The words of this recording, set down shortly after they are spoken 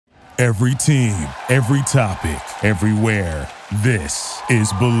Every team, every topic, everywhere. This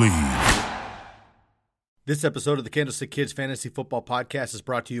is Believe. This episode of the Candlestick Kids Fantasy Football Podcast is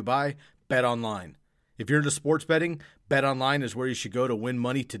brought to you by BetOnline. If you're into sports betting, BetOnline is where you should go to win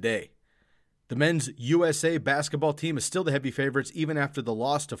money today. The men's USA basketball team is still the heavy favorites even after the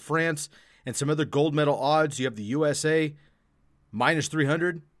loss to France and some other gold medal odds. You have the USA minus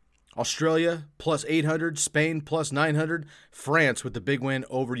 300, Australia plus 800, Spain plus 900, France with the big win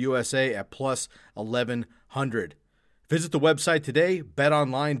over USA at plus 1100. Visit the website today,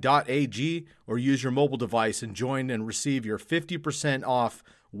 betonline.ag, or use your mobile device and join and receive your 50% off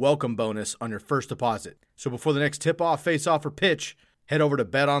welcome bonus on your first deposit. So before the next tip-off, face-off, or pitch, head over to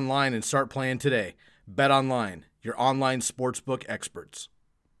BetOnline and start playing today. BetOnline, your online sportsbook experts.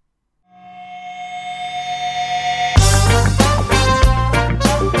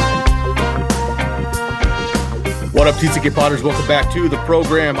 What up, TCK Potters? Welcome back to the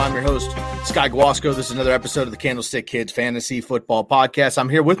program. I'm your host, Sky Guasco. This is another episode of the Candlestick Kids Fantasy Football Podcast. I'm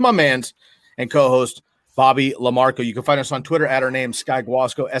here with my mans and co-host, Bobby LaMarco. You can find us on Twitter at our name, Sky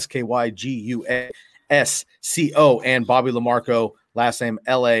Guasco, SkyGuasco, and Bobby LaMarco, last name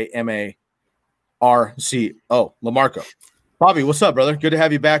LaMarco, LaMarco. Bobby, what's up, brother? Good to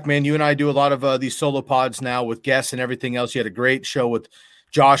have you back, man. You and I do a lot of these solo pods now with guests and everything else. You had a great show with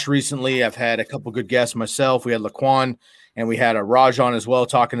Josh recently. I've had a couple good guests myself. We had Laquan and we had a Raj on as well,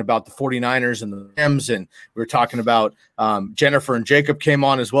 talking about the 49ers and the Rams. And we were talking about Jennifer and Jacob came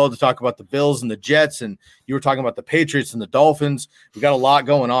on as well to talk about the Bills and the Jets. And you were talking about the Patriots and the Dolphins. We got a lot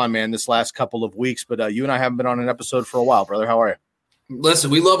going on, man, this last couple of weeks. But you and I haven't been on an episode for a while, brother. How are you?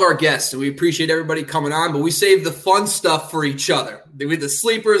 Listen, we love our guests and we appreciate everybody coming on, but we save the fun stuff for each other. With the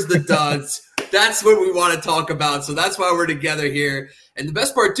sleepers, the duds. That's what we want to talk about. So that's why we're together here. And the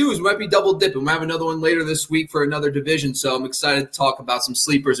best part, too, is we might be double dipping. We might have another one later this week for another division. So I'm excited to talk about some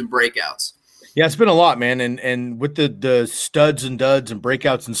sleepers and breakouts. Yeah, it's been a lot, man. And with the studs and duds and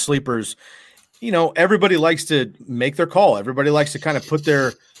breakouts and sleepers, you know, everybody likes to make their call. Everybody likes to kind of put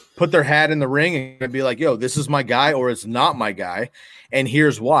their hat in the ring and be like, yo, this is my guy or it's not my guy. And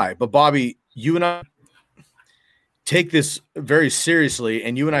here's why. But, Bobby, you and I take this very seriously,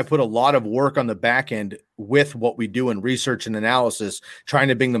 and you and I put a lot of work on the back end with what we do in research and analysis, trying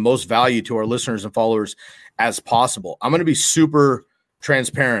to bring the most value to our listeners and followers as possible. I'm going to be super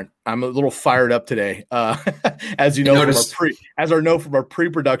transparent. I'm a little fired up today, as you know, from our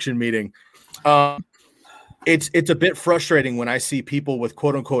pre-production meeting. It's a bit frustrating when I see people with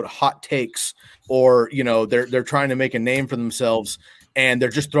quote unquote hot takes, or you know they're trying to make a name for themselves. And they're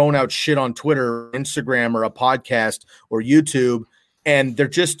just throwing out shit on Twitter, Instagram, or a podcast or YouTube. And they're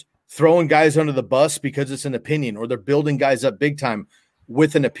just throwing guys under the bus because it's an opinion, or they're building guys up big time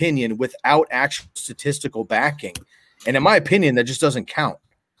with an opinion without actual statistical backing. And in my opinion, that just doesn't count.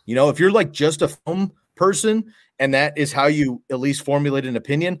 You know, if you're like just a film person and that is how you at least formulate an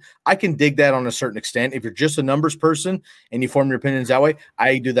opinion, I can dig that on a certain extent. If you're just a numbers person and you form your opinions that way,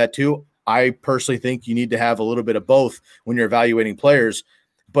 I do that too. I personally think you need to have a little bit of both when you're evaluating players,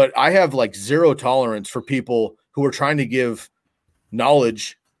 but I have like zero tolerance for people who are trying to give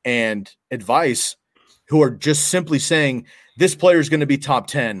knowledge and advice who are just simply saying this player is going to be top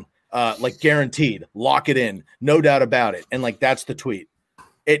 10, like guaranteed, lock it in, no doubt about it. And like, that's the tweet.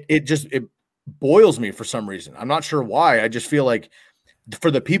 It boils me for some reason. I'm not sure why. I just feel like for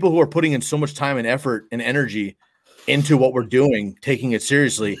the people who are putting in so much time and effort and energy into what we're doing, taking it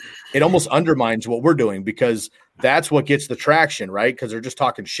seriously, it almost undermines what we're doing, because that's what gets the traction, right? Because they're just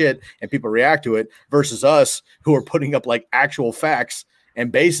talking shit and people react to it, versus us who are putting up like actual facts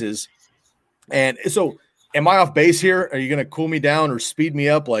and bases. And so am I off base here? Are you going to cool me down or speed me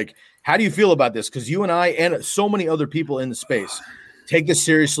up? Like, how do you feel about this? Because you and I and so many other people in the space take this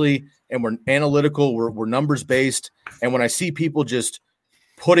seriously, and we're analytical, we're numbers based. And when I see people just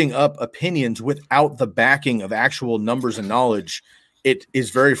putting up opinions without the backing of actual numbers and knowledge, it is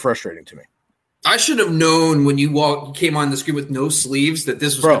very frustrating to me. I should have known when you came on the screen with no sleeves that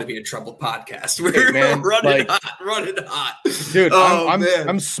this was going to be a troubled podcast. We're running hot. Dude,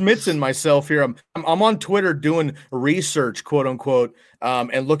 I'm smitzing myself here. I'm on Twitter doing research, quote unquote,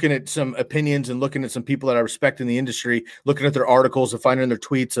 and looking at some opinions and looking at some people that I respect in the industry, looking at their articles and finding their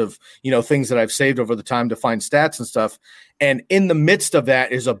tweets of, you know, things that I've saved over the time to find stats and stuff. And in the midst of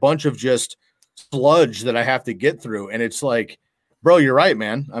that is a bunch of just sludge that I have to get through. And it's like, bro, you're right,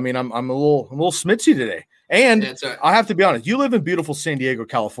 man. I mean, I'm a little smitzy today. And right. I have to be honest, you live in beautiful San Diego,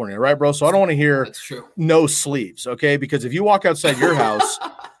 California, right, bro? So I don't want to hear no sleeves, okay? Because if you walk outside your house,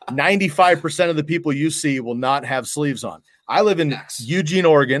 95% of the people you see will not have sleeves on. I live in Eugene,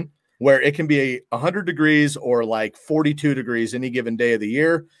 Oregon, where it can be 100 degrees or like 42 degrees any given day of the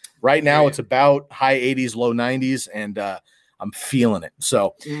year. Right now it's about high 80s, low 90s, and I'm feeling it.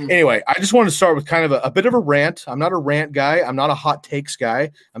 So anyway, I just want to start with kind of a bit of a rant. I'm not a rant guy. I'm not a hot takes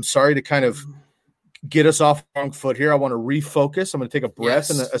guy. I'm sorry to kind of get us off the wrong foot here. I want to refocus. I'm going to take a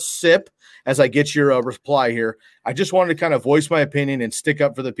breath and a sip as I get your reply here. I just wanted to kind of voice my opinion and stick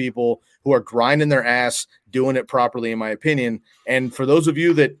up for the people who are grinding their ass, doing it properly, in my opinion. And for those of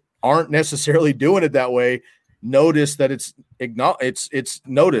you that aren't necessarily doing it that way, notice that it's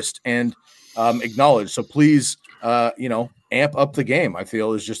noticed and acknowledged. So please, amp up the game. I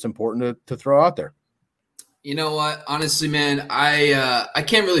feel is just important to throw out there. You know what? Honestly, man, I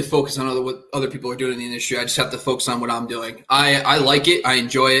can't really focus on what other people are doing in the industry. I just have to focus on what I'm doing. I like it. I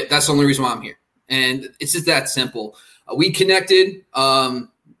enjoy it. That's the only reason why I'm here. And it's just that simple. We connected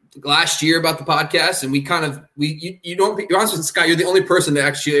last year about the podcast, and you're honest with Scott, you're the only person that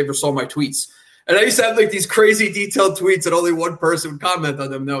actually ever saw my tweets. And I used to have like these crazy detailed tweets that only one person would comment on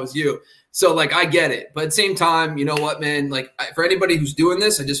them. And that was you. So like, I get it. But at the same time, you know what, man, like for anybody who's doing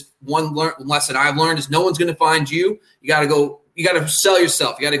this, one lesson I've learned is no one's going to find you. You got to sell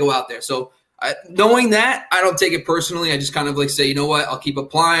yourself. You got to go out there. So knowing that, I don't take it personally. I just kind of like say, you know what, I'll keep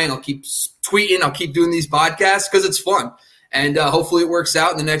applying. I'll keep tweeting. I'll keep doing these podcasts because it's fun. And hopefully it works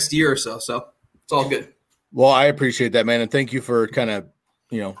out in the next year or so. So it's all good. Well, I appreciate that, man. And thank you for kind of,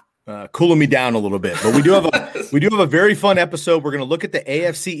 cooling me down a little bit, but we do have a very fun episode. We're going to look at the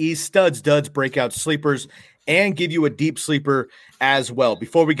AFC East studs, duds, breakouts, sleepers, and give you a deep sleeper as well.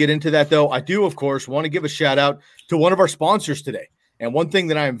 Before we get into that, though, I do, of course, want to give a shout out to one of our sponsors today. And one thing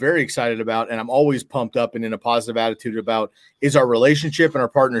that I am very excited about, and I'm always pumped up and in a positive attitude about, is our relationship and our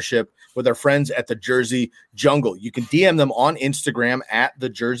partnership with our friends at the Jersey Jungle. You can DM them on Instagram at the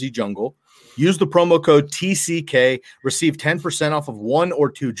Jersey Jungle. Use the promo code TCK, receive 10% off of 1 or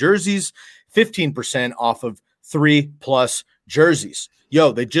 2 jerseys, 15% off of 3+ jerseys.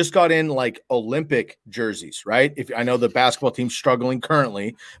 Yo, they just got in like Olympic jerseys, right? If I know the basketball team's struggling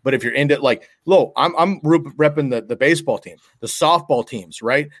currently, but if you're into like, I'm repping the baseball team, the softball teams,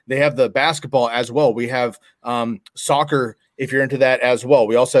 right? They have the basketball as well. We have soccer if you're into that as well.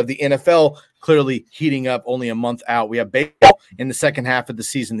 We also have the NFL clearly heating up, only a month out. We have baseball in the second half of the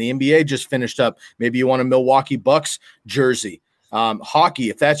season. The NBA just finished up. Maybe you want a Milwaukee Bucks jersey. Hockey,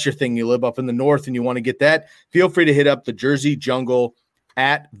 if that's your thing, you live up in the north and you want to get that, feel free to hit up the Jersey Jungle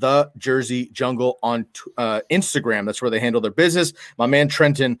at the Jersey Jungle on Instagram. That's where they handle their business. My man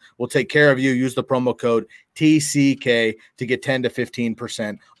Trenton will take care of you. Use the promo code TCK to get 10 to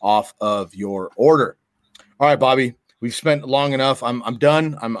 15% off of your order. All right, Bobby, we've spent long enough. I'm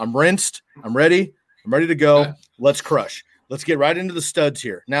done. I'm rinsed. I'm ready. I'm ready to go. Okay. Let's crush. Let's get right into the studs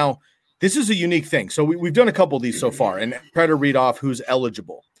here. Now, this is a unique thing. So we've done a couple of these so far and try to read off who's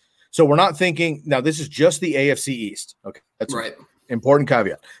eligible. So we're not thinking – now, this is just the AFC East. Okay, that's right. Important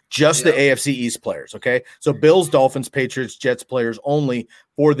caveat. Just the AFC East players, okay? So Bills, Dolphins, Patriots, Jets players only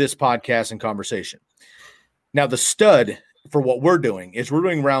for this podcast and conversation. Now, the stud for what we're doing is we're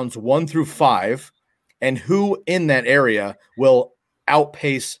doing rounds 1 through 5, and who in that area will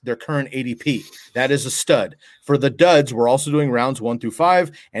outpace their current ADP. That is a stud. For the duds, we're also doing rounds 1 through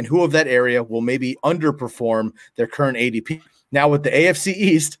 5, and who of that area will maybe underperform their current ADP. Now, with the AFC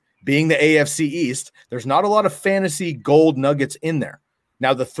East, being the AFC East, there's not a lot of fantasy gold nuggets in there.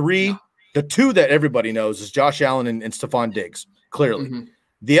 Now, the two that everybody knows is Josh Allen and Stephon Diggs, clearly. Mm-hmm.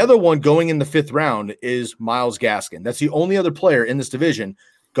 The other one going in the 5th round is Myles Gaskin. That's the only other player in this division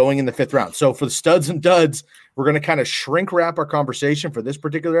going in the 5th round. So for the studs and duds, we're going to kind of shrink wrap our conversation for this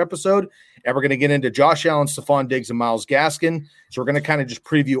particular episode, and we're going to get into Josh Allen, Stephon Diggs, and Myles Gaskin. So we're going to kind of just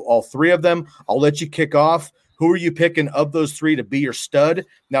preview all 3 of them. I'll let you kick off. Who are you picking of those 3 to be your stud?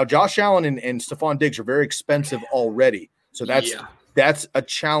 Now, Josh Allen and Stephon Diggs are very expensive already. So that's a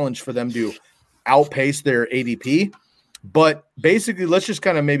challenge for them to outpace their ADP. But basically, let's just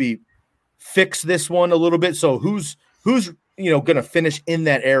kind of maybe fix this one a little bit. So who's going to finish in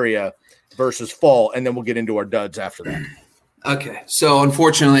that area versus fall, and then we'll get into our duds after that. Okay. So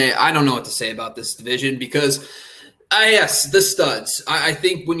unfortunately, I don't know what to say about this division because the studs. I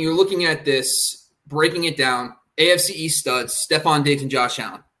think when you're looking at this, breaking it down, AFC East studs, Stephon Diggs and Josh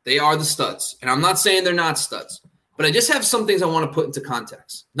Allen. They are the studs. And I'm not saying they're not studs, but I just have some things I want to put into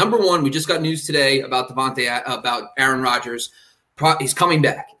context. Number one, we just got news today about Aaron Rodgers. He's coming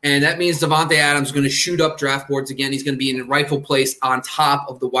back. And that means Devontae Adams is going to shoot up draft boards again. He's going to be in a rightful place on top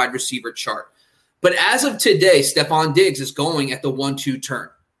of the wide receiver chart. But as of today, Stephon Diggs is going at the 1-2 turn.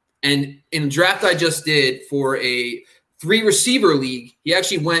 And in the draft I just did for a 3-receiver league, he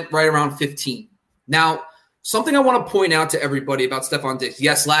actually went right around 15. Now, something I want to point out to everybody about Stephon Diggs.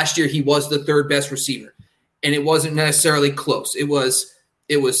 Yes, last year he was the 3rd best receiver, and it wasn't necessarily close. It was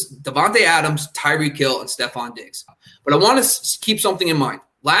It was Davante Adams, Tyreek Hill, and Stephon Diggs. But I want to keep something in mind.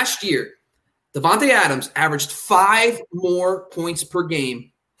 Last year, Davante Adams averaged 5 more points per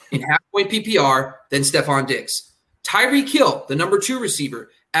game in half-point PPR than Stephon Diggs. Tyreek Hill, the number 2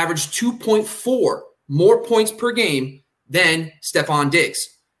 receiver, averaged 2.4 more points per game than Stephon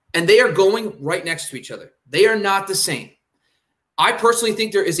Diggs. And they are going right next to each other. They are not the same. I personally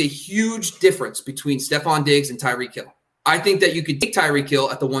think there is a huge difference between Stephon Diggs and Tyreek Hill. I think that you could take Tyreek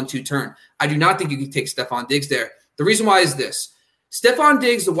Hill at the 1-2 turn. I do not think you could take Stephon Diggs there. The reason why is this. Stephon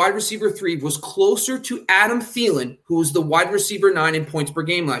Diggs, the wide receiver 3, was closer to Adam Thielen, who was the wide receiver 9 in points per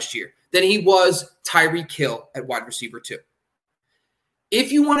game last year, than he was Tyreek Hill at wide receiver 2.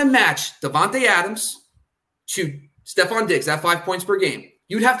 If you want to match Davante Adams to Stephon Diggs at 5 points per game,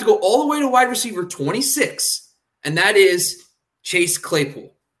 you'd have to go all the way to wide receiver 26, and that is Chase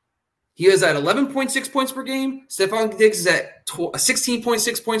Claypool. He is at 11.6 points per game. Stephon Diggs is at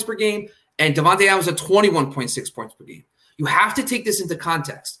 16.6 points per game, and Davante Adams at 21.6 points per game. You have to take this into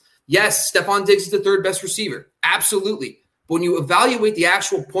context. Yes, Stephon Diggs is the 3rd best receiver. Absolutely. But when you evaluate the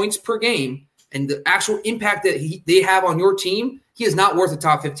actual points per game and the actual impact that they have on your team, he is not worth a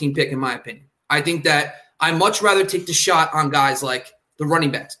top 15 pick, in my opinion. I think that I much rather take the shot on guys like the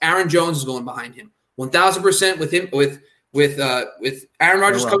running backs. Aaron Jones is going behind him. 1,000% with him, with Aaron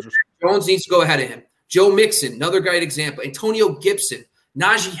Rodgers. Jones needs to go ahead of him. Joe Mixon, another great example. Antonio Gibson,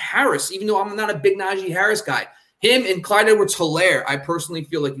 Najee Harris, even though I'm not a big Najee Harris guy. Him and Clyde Edwards-Helaire, I personally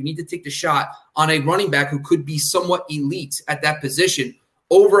feel like you need to take the shot on a running back who could be somewhat elite at that position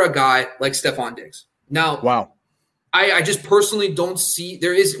over a guy like Stephon Diggs. Now, wow. I just personally don't see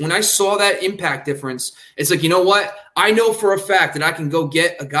when I saw that impact difference, it's like, you know what? I know for a fact that I can go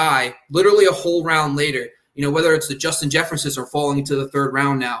get a guy literally a whole round later, whether it's the Justin Jeffersons are falling into the 3rd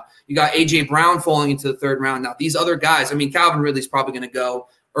round now. You got A.J. Brown falling into the 3rd round now. These other guys, Calvin Ridley's probably going to go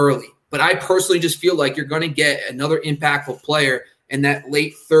early. But I personally just feel like you're going to get another impactful player in that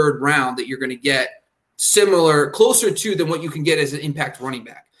late 3rd round that you're going to get closer to than what you can get as an impact running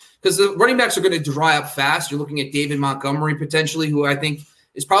back. Because the running backs are going to dry up fast. You're looking at David Montgomery potentially, who I think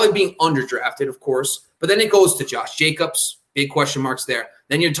is probably being underdrafted, of course. But then it goes to Josh Jacobs, big question marks there.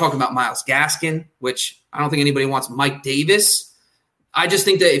 Then you're talking about Myles Gaskin, which I don't think anybody wants. Mike Davis. I just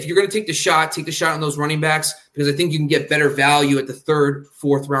think that if you're going to take the shot on those running backs, because I think you can get better value at the 3rd,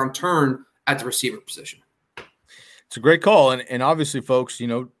 4th round turn at the receiver position. It's a great call. And obviously, folks,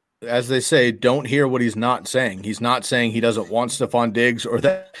 as they say, don't hear what he's not saying. He's not saying he doesn't want Stephon Diggs or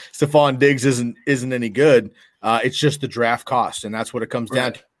that Stephon Diggs isn't any good. It's just the draft cost. And that's what it comes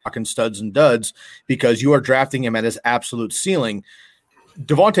down to, talking studs and duds, because you are drafting him at his absolute ceiling.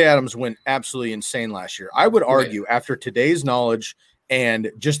 Davante Adams went absolutely insane last year. I would argue after today's knowledge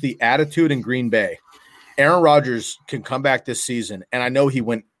and just the attitude in Green Bay, Aaron Rodgers can come back this season. And I know he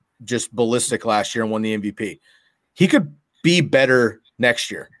went just ballistic last year and won the MVP. He could be better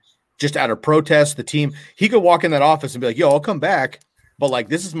next year. Just out of protest, the team, he could walk in that office and be like, yo, I'll come back, but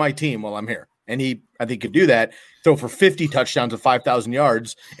this is my team while I'm here. And I think could do that, throw for 50 touchdowns and 5,000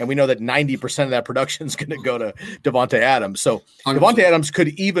 yards. And we know that 90% of that production is going to go to Davante Adams. So 100%. Davante Adams could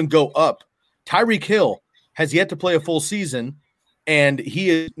even go up. Tyreek Hill has yet to play a full season, and he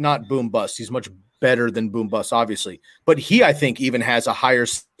is not boom bust. He's much better than boom bust, obviously. But he, I think, even has a higher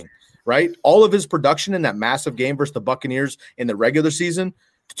ceiling, right? All of his production in that massive game versus the Buccaneers in the regular season,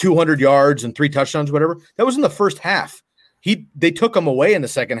 200 yards and 3 touchdowns, whatever, that was in the first half. They took him away in the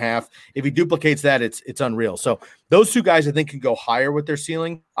second half. If he duplicates that, it's unreal. So those 2 guys, I think, can go higher with their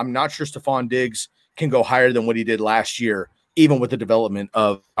ceiling. I'm not sure Stephon Diggs can go higher than what he did last year, even with the development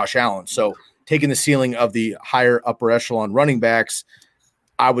of Josh Allen. So taking the ceiling of the higher upper echelon running backs,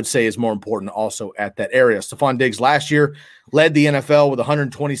 I would say, is more important also at that area. Stephon Diggs last year led the NFL with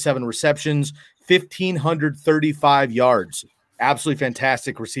 127 receptions, 1,535 yards. Absolutely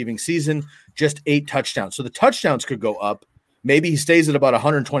fantastic receiving season, just 8 touchdowns. So the touchdowns could go up. Maybe he stays at about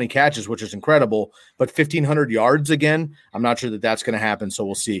 120 catches, which is incredible, but 1,500 yards again, I'm not sure that that's going to happen, so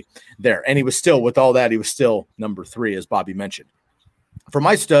we'll see there. And he was still, with all that, he was still number 3, as Bobby mentioned. For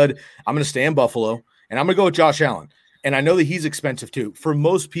my stud, I'm going to stay in Buffalo, and I'm going to go with Josh Allen. And I know that he's expensive too. For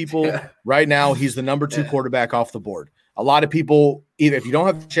most people right now, he's the number 2 quarterback off the board. A lot of people, if you don't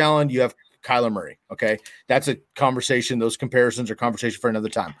have Josh Allen, you have Kyler Murray, okay? That's a conversation. Those comparisons are conversation for another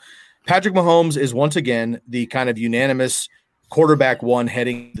time. Patrick Mahomes is once again the kind of unanimous quarterback 1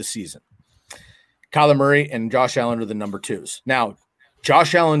 heading the season. Kyler Murray and Josh Allen are the number 2s. Now,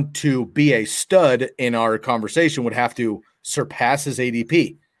 Josh Allen, to be a stud in our conversation, would have to surpass his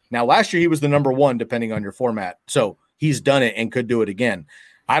ADP. Now, last year he was the number 1, depending on your format. So he's done it and could do it again.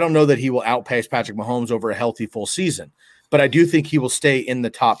 I don't know that he will outpace Patrick Mahomes over a healthy full season. but I do think he will stay in the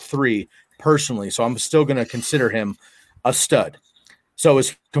top 3 personally. So I'm still going to consider him a stud. So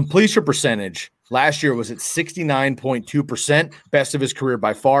his completion percentage last year was at 69.2%, best of his career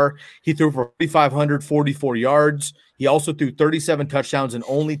by far. He threw for 4,544 yards. He also threw 37 touchdowns and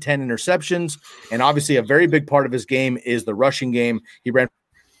only 10 interceptions. And obviously a very big part of his game is the rushing game. He ran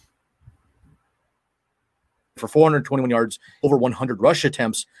for 421 yards, over 100 rush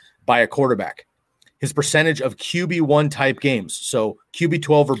attempts by a quarterback. His percentage of QB1 type games, so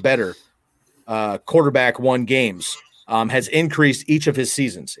QB12 or better, quarterback won games, has increased each of his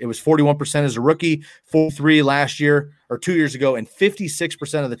seasons. It was 41% as a rookie, 43% last year or 2 years ago, and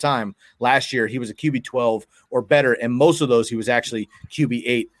 56% of the time last year he was a QB12 or better, and most of those he was actually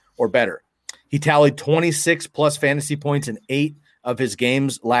QB8 or better. He tallied 26 plus fantasy points in 8 of his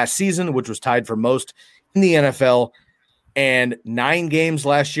games last season, which was tied for most in the NFL. And 9 games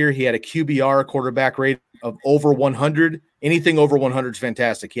last year, he had a QBR, quarterback rate, of over 100. Anything over 100 is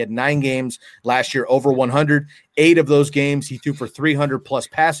fantastic. He had 9 games last year over 100. 8 of those games, he threw for 300 plus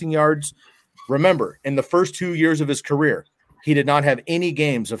passing yards. Remember, in the first 2 years of his career, he did not have any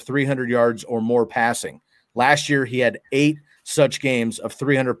games of 300 yards or more passing. Last year, he had 8 such games of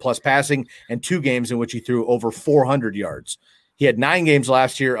 300 plus passing and 2 games in which he threw over 400 yards. He had 9 games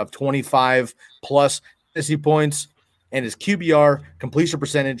last year of 25 plus fantasy points, and his QBR, completion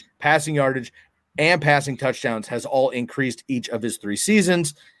percentage, passing yardage, and passing touchdowns has all increased each of his 3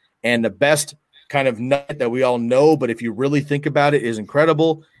 seasons. And the best kind of nut that we all know, but if you really think about it, is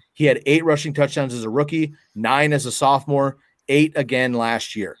incredible. He had 8 rushing touchdowns as a rookie, 9 as a sophomore, 8 again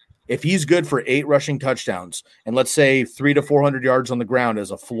last year. If he's good for 8 rushing touchdowns and let's say 300 to 400 yards on the ground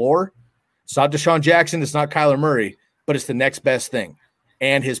as a floor, it's not Deshaun Jackson, it's not Kyler Murray, but it's the next best thing.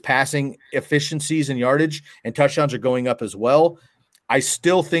 And his passing efficiencies and yardage and touchdowns are going up as well. I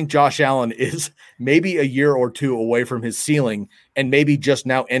still think Josh Allen is maybe a year or 2 away from his ceiling and maybe just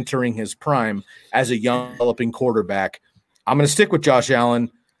now entering his prime as a young developing quarterback. I'm going to stick with Josh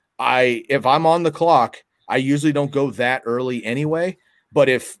Allen. If I'm on the clock, I usually don't go that early anyway. But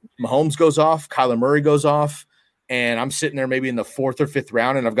if Mahomes goes off, Kyler Murray goes off, and I'm sitting there maybe in the 4th or 5th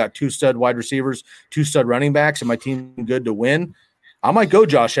round and I've got 2 stud wide receivers, 2 stud running backs, and my team good to win, I might go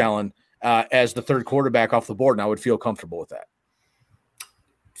Josh Allen as the 3rd quarterback off the board, and I would feel comfortable with that.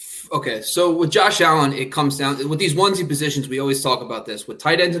 Okay, so with Josh Allen, it comes down – with these onesie positions, we always talk about this. With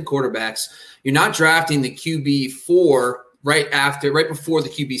tight ends and quarterbacks, you're not drafting the QB4 right before the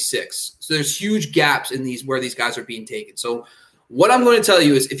QB6. So there's huge gaps in these where these guys are being taken. So what I'm going to tell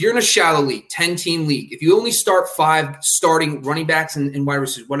you is if you're in a shallow league, 10-team league, if you only start 5 starting running backs and wide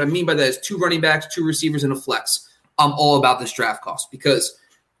receivers, what I mean by that is 2 running backs, 2 receivers, and a flex. I'm all about this draft cost because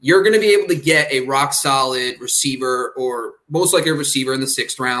you're going to be able to get a rock-solid receiver or most likely a receiver in the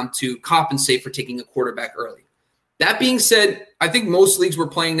 6th round to compensate for taking a quarterback early. That being said, I think most leagues we're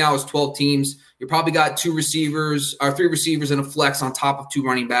playing now is 12 teams. You probably got 2 receivers or 3 receivers and a flex on top of 2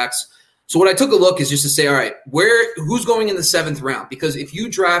 running backs. So what I took a look is just to say, all right, who's going in the 7th round? Because if you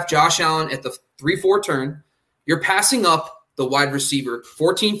draft Josh Allen at the 3-4 turn, you're passing up the wide receiver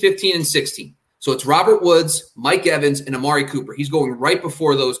 14, 15, and 16. So it's Robert Woods, Mike Evans, and Amari Cooper. He's going right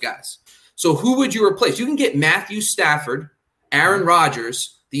before those guys. So who would you replace? You can get Matthew Stafford, Aaron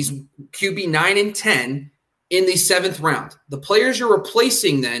Rodgers, these QB 9 and 10 in the 7th round. The players you're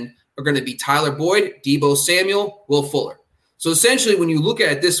replacing then are going to be Tyler Boyd, Deebo Samuel, Will Fuller. So essentially when you look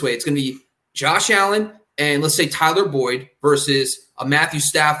at it this way, it's going to be Josh Allen and let's say Tyler Boyd versus a Matthew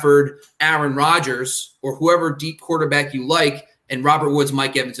Stafford, Aaron Rodgers, or whoever deep quarterback you like, and Robert Woods,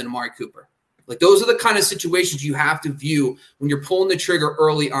 Mike Evans, and Amari Cooper. Like those are the kind of situations you have to view when you're pulling the trigger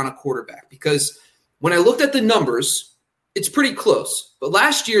early on a quarterback. Because when I looked at the numbers, it's pretty close. But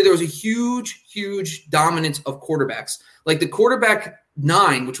last year there was a huge, huge dominance of quarterbacks. Like the quarterback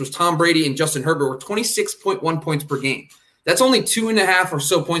 9, which was Tom Brady and Justin Herbert, were 26.1 points per game. That's only 2.5 or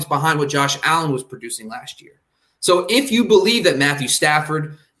so points behind what Josh Allen was producing last year. So if you believe that Matthew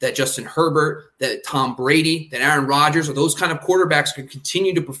Stafford, that Justin Herbert, that Tom Brady, that Aaron Rodgers, or those kind of quarterbacks can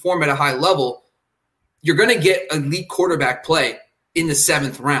continue to perform at a high level, you're going to get elite quarterback play in the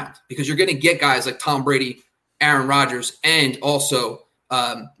 7th round because you're going to get guys like Tom Brady, Aaron Rodgers, and also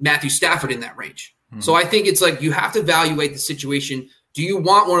Matthew Stafford in that range. Mm-hmm. So I think it's like you have to evaluate the situation. Do you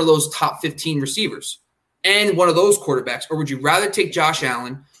want one of those top 15 receivers and one of those quarterbacks, or would you rather take Josh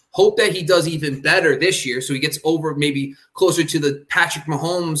Allen, hope that he does even better this year so he gets over maybe closer to the Patrick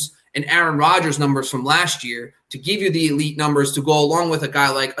Mahomes and Aaron Rodgers numbers from last year to give you the elite numbers to go along with a guy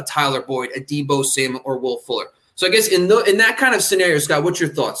like a Tyler Boyd, a Deebo Samuel, or Will Fuller? So I guess in that kind of scenario, Scott, what's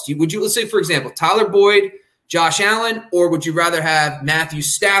your thoughts? Would you, let's say, for example, Tyler Boyd, Josh Allen, or would you rather have Matthew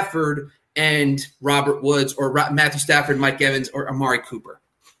Stafford, and Robert Woods, or Matthew Stafford, Mike Evans, or Amari Cooper?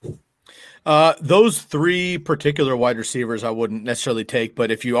 Those three particular wide receivers I wouldn't necessarily take,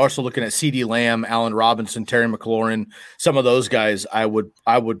 but if you're also looking at CeeDee Lamb, Allen Robinson, Terry McLaurin, some of those guys, I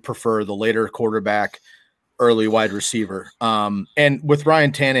would prefer the later quarterback, early wide receiver. And with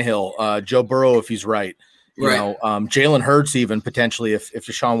Ryan Tannehill, Joe Burrow, if he's right, Jalen Hurts, even potentially if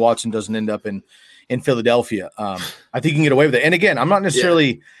Deshaun Watson doesn't end up in Philadelphia, I think you can get away with it. And again, I'm not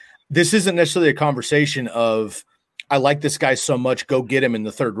necessarily, this isn't necessarily a conversation of, I like this guy so much, go get him in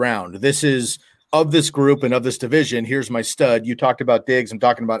the third round. This is of this group and of this division. Here's my stud. You talked about Diggs. I'm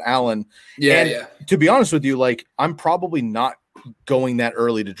talking about Allen. To be honest with you, like, I'm probably not going that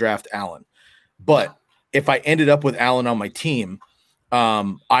early to draft Allen, but if I ended up with Allen on my team,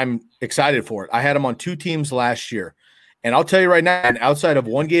 I'm excited for it. I had him on 2 teams last year. And I'll tell you right now, outside of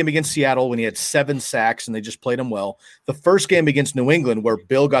one game against Seattle when he had 7 sacks and they just played him well, the first game against New England where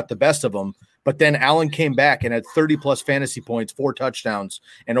Bill got the best of him, but then Allen came back and had 30-plus fantasy points, 4 touchdowns,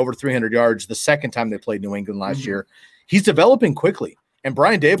 and over 300 yards the second time they played New England last year. He's developing quickly. And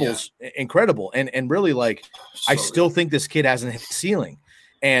Brian Daboll's incredible. And really, like, I still think this kid hasn't hit the ceiling.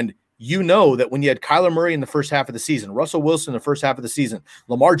 And you know that when you had Kyler Murray in the first half of the season, Russell Wilson in the first half of the season,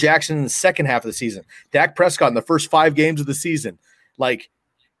 Lamar Jackson in the second half of the season, Dak Prescott in the first 5 games of the season, like,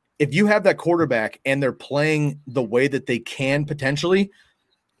 if you have that quarterback and they're playing the way that they can potentially,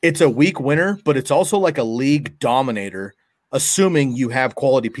 it's a weak winner, but it's also like a league dominator, assuming you have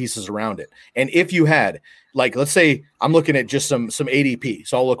quality pieces around it. And if you had, like, let's say I'm looking at just some ADP,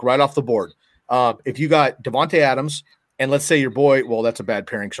 so I'll look right off the board. If you got Devontae Adams, and let's say your boy, well, that's a bad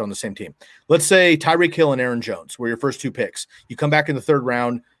pairing because on the same team. Let's say Tyreek Hill and Aaron Jones were your first 2 picks. You come back in the 3rd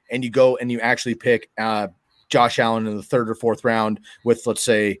round and you go and you actually pick Josh Allen in the 3rd or 4th round with, let's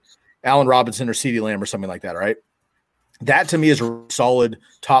say, Allen Robinson or CeeDee Lamb or something like that, right? That to me is a solid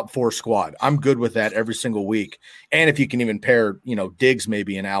top 4 squad. I'm good with that every single week. And if you can even pair, Diggs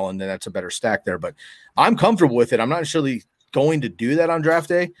maybe and Allen, then that's a better stack there. But I'm comfortable with it. I'm not necessarily going to do that on draft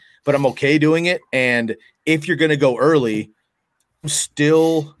day, but I'm okay doing it. And if you're going to go early, I'm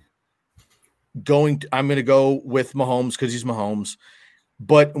going to go with Mahomes because he's Mahomes.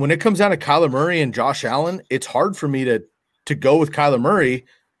 But when it comes down to Kyler Murray and Josh Allen, it's hard for me to go with Kyler Murray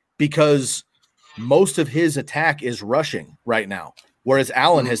because most of his attack is rushing right now, whereas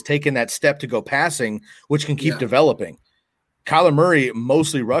Allen has taken that step to go passing, which can keep developing. Kyler Murray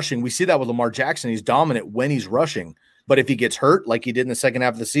mostly rushing. We see that with Lamar Jackson. He's dominant when he's rushing. But if he gets hurt, like he did in the second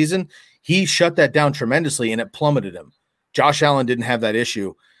half of the season, he shut that down tremendously and it plummeted him. Josh Allen didn't have that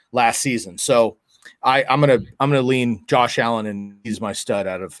issue last season. So I'm gonna lean Josh Allen, and he's my stud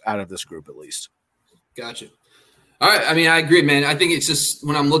out of this group at least. Gotcha. All right. I mean, I agree, man. I think it's just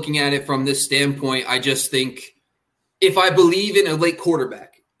when I'm looking at it from this standpoint, I just think if I believe in a late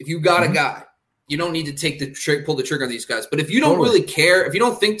quarterback, if you got a guy, you don't need to pull the trigger on these guys. But if you don't really care, if you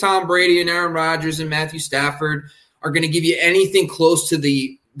don't think Tom Brady and Aaron Rodgers and Matthew Stafford are going to give you anything close to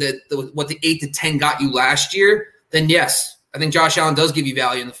what the 8 to 10 got you last year, then yes, I think Josh Allen does give you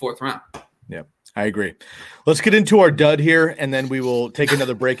value in the 4th round. Yeah, I agree. Let's get into our dud here, and then we will take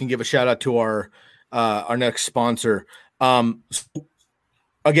another break and give a shout out to our next sponsor. Again,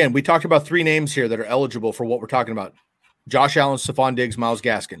 we talked about 3 names here that are eligible for what we're talking about. Josh Allen, Stephon Diggs, Myles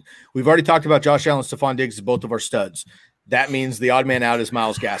Gaskin. We've already talked about Josh Allen, Stephon Diggs as both of our studs. That means the odd man out is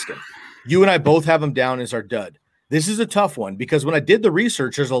Myles Gaskin. You and I both have him down as our dud. This is a tough one because when I did the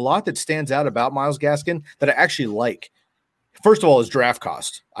research, there's a lot that stands out about Myles Gaskin that I actually like. First of all, his draft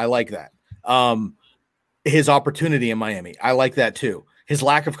cost. I like that. His opportunity in Miami. I like that too. His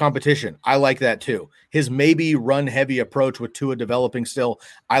lack of competition. I like that too. His maybe run-heavy approach with Tua developing still.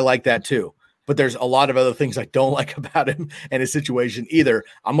 I like that too. But there's a lot of other things I don't like about him and his situation either.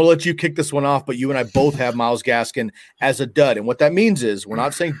 I'm going to let you kick this one off, but you and I both have Myles Gaskin as a dud. And what that means is we're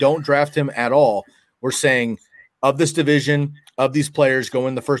not saying don't draft him at all. We're saying of this division, of these players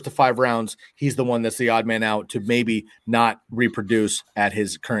going the first to 5 rounds, he's the one that's the odd man out to maybe not reproduce at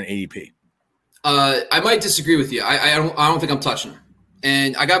his current ADP. I might disagree with you. I don't think I'm touching him.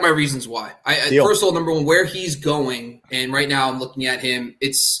 And I got my reasons why. First of all, number one, where he's going, and right now I'm looking at him,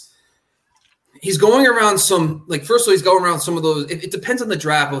 he's going around some, like, first of all, he's going around some of those. It depends on the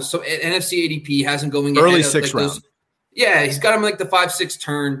draft. So NFC ADP hasn't going early 6th round. Yeah, he's got him like the 5-6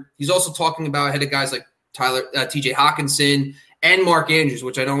 turn. He's also talking about ahead of guys like TJ Hawkinson and Mark Andrews,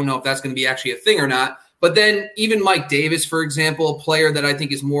 which I don't know if that's going to be actually a thing or not. But then even Mike Davis, for example, a player that I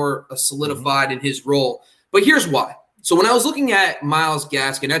think is more solidified in his role. But here's why. So when I was looking at Myles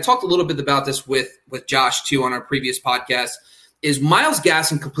Gaskin, I talked a little bit about this with Josh too on our previous podcast, is Myles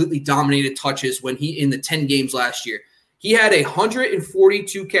Gaskin completely dominated touches when in the 10 games last year. He had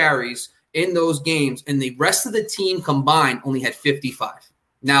 142 carries in those games, and the rest of the team combined only had 55.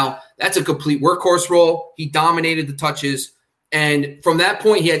 Now, that's a complete workhorse role. He dominated the touches. And from that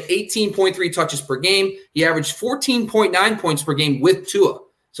point, he had 18.3 touches per game. He averaged 14.9 points per game with Tua.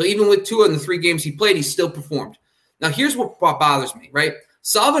 So even with Tua in the 3 games he played, he still performed. Now, here's what bothers me, right?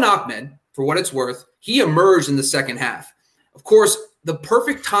 Salvon Ahmed, for what it's worth, he emerged in the second half. Of course, the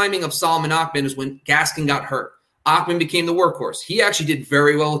perfect timing of Salvon Ahmed is when Gaskin got hurt. Ahmed became the workhorse. He actually did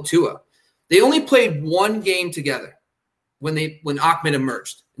very well with Tua. They only played 1 game together when Ahmed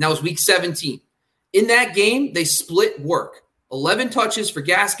emerged, and that was week 17. In that game, they split work. 11 touches for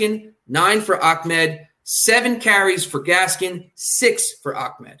Gaskin, 9 for Ahmed, 7 carries for Gaskin, 6 for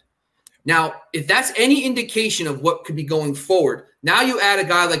Ahmed. Now, if that's any indication of what could be going forward, now you add a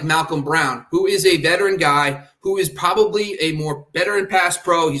guy like Malcolm Brown, who is a veteran guy, who is probably a more veteran pass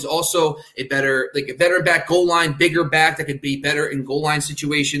pro. He's also a veteran back, goal line, bigger back that could be better in goal line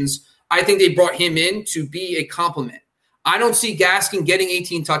situations. I think they brought him in to be a complement. I don't see Gaskin getting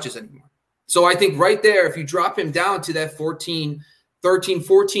 18 touches anymore. So I think right there, if you drop him down to that 13,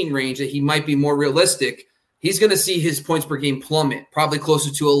 14 range, that he might be more realistic, he's going to see his points per game plummet, probably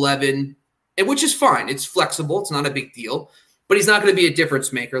closer to 11, and which is fine. It's flexible. It's not a big deal. But he's not going to be a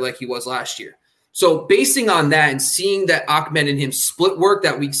difference maker like he was last year. So basing on that and seeing that Ahmed and him split work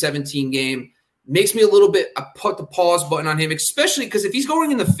that week 17 game makes me a little bit – I put the pause button on him, especially because if he's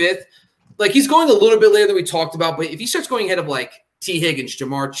going in the 5th, like he's going a little bit later than we talked about, but if he starts going ahead of like T. Higgins,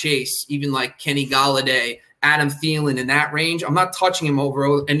 Jamar Chase, even like Kenny Galladay, Adam Thielen in that range, I'm not touching him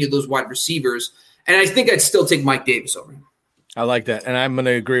over any of those wide receivers. And I think I'd still take Mike Davis over him. I like that. And I'm going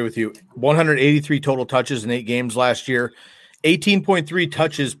to agree with you. 183 total touches in 8 games last year. 18.3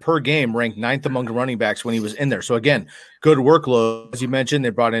 touches per game, ranked 9th among the running backs when he was in there. So again, good workload. As you mentioned, they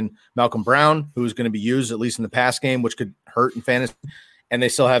brought in Malcolm Brown, who's going to be used at least in the pass game, which could hurt in fantasy. And they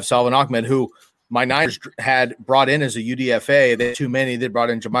still have Salvon Ahmed, who my Niners had brought in as a UDFA. They had too many. They brought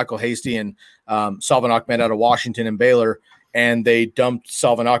in JaMychal Hasty and Salvon Ahmed out of Washington and Baylor, and they dumped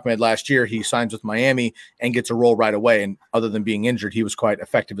Salvon Ahmed last year. He signs with Miami and gets a role right away. And other than being injured, he was quite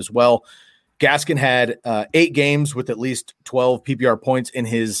effective as well. Gaskin had 8 games with at least 12 PPR points in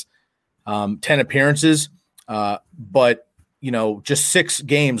his 10 appearances. But, just 6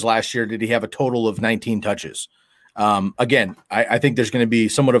 games last year did he have a total of 19 touches. Again, I think there's going to be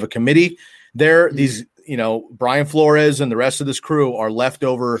somewhat of a committee there. These, Brian Flores and the rest of this crew are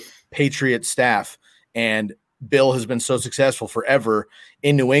leftover Patriot staff. And Bill has been so successful forever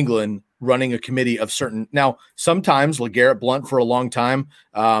in New England running a committee of certain. Now, sometimes LeGarrette Blount for a long time,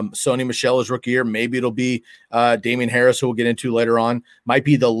 Sony Michel is rookie year. Maybe it'll be Damian Harris, who we'll get into later on, might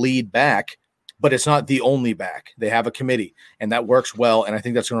be the lead back, but it's not the only back. They have a committee, and that works well. And I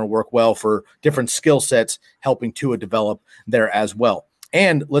think that's going to work well for different skill sets, helping Tua develop there as well.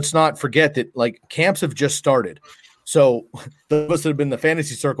 And let's not forget that camps have just started. So those of us that have been in the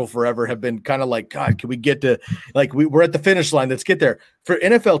fantasy circle forever have been kind of like, God, can we get to we're at the finish line. Let's get there. For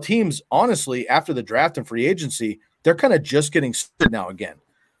NFL teams, honestly, after the draft and free agency, they're kind of just getting started now again.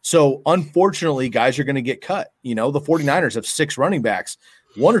 So unfortunately, guys are going to get cut. The 49ers have 6 running backs.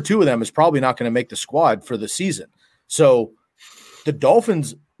 1 or 2 of them is probably not going to make the squad for the season. So the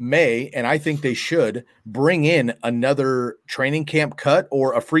Dolphins may, and I think they should, bring in another training camp cut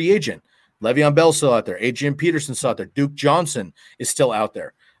or a free agent. Le'Veon Bell's still out there. Adrian Peterson's still out there. Duke Johnson is still out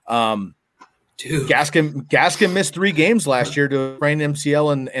there. Gaskin missed 3 games last year to sprain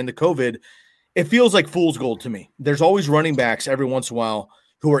MCL and the COVID. It feels like fool's gold to me. There's always running backs every once in a while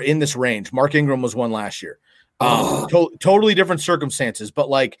who are in this range. Mark Ingram was one last year. Totally different circumstances, but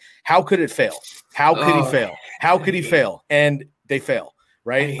how could it fail? How could he fail? How could he fail? And they fail,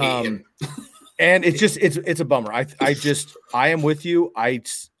 right? And it's a bummer. I am with you.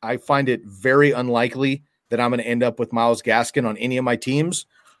 I find it very unlikely that I'm going to end up with Myles Gaskin on any of my teams.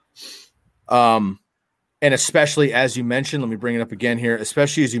 And especially as you mentioned, let me bring it up again here,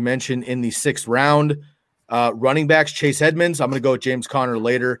 especially as you mentioned in the 6th round, running backs, Chase Edmonds. I'm going to go with James Conner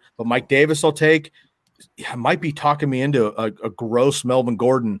later, but Mike Davis I'll take. Might be talking me into a gross Melvin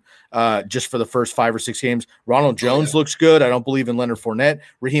Gordon just for the first 5 or 6 games. Ronald Jones looks good. I don't believe in Leonard Fournette.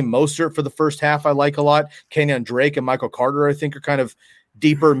 Raheem Mostert for the first half I like a lot. Kenyon Drake and Michael Carter I think are kind of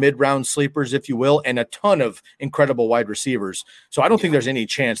deeper mid-round sleepers, if you will, and a ton of incredible wide receivers. So I don't think there's any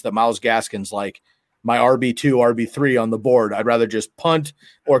chance that Myles Gaskin's like my RB2, RB3 on the board. I'd rather just punt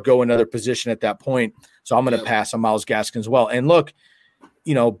or go another position at that point. So I'm going to pass on Myles Gaskin as well. And look,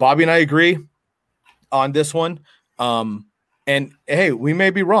 Bobby and I agree on this one. And hey, we may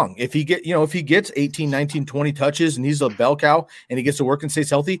be wrong. If he gets 18, 19, 20 touches and he's a bell cow and he gets to work and stays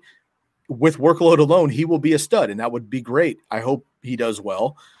healthy, with workload alone, he will be a stud, and that would be great. I hope he does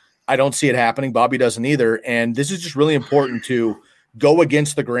well. I don't see it happening. Bobby doesn't either. And this is just really important to go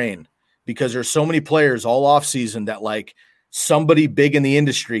against the grain because there's so many players all off season that like somebody big in the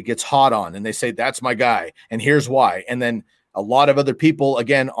industry gets hot on and they say, that's my guy. And here's why. And then a lot of other people,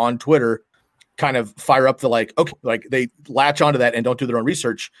 again, on Twitter kind of fire up the like, okay, like they latch onto that and don't do their own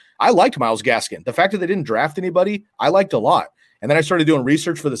research. I liked Myles Gaskin. The fact that they didn't draft anybody, I liked a lot. And then I started doing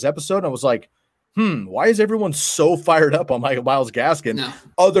research for this episode and I was like, why is everyone so fired up on Myles Gaskin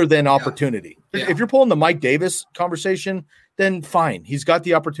other than opportunity? Yeah. If you're pulling the Mike Davis conversation, then fine. He's got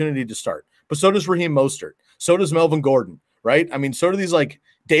the opportunity to start. But so does Raheem Mostert. So does Melvin Gordon, right? I mean, so do these like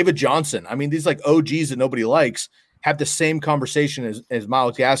David Johnson. I mean, these like OGs that nobody likes have the same conversation as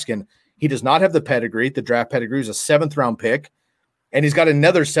Myles Gaskin. He does not have the pedigree. The draft pedigree is a 7th-round pick. And he's got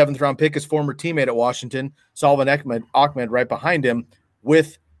another 7th-round pick, his former teammate at Washington, Salvon Ahmed, right behind him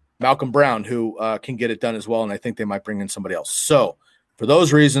with Malcolm Brown, who can get it done as well, and I think they might bring in somebody else. So, for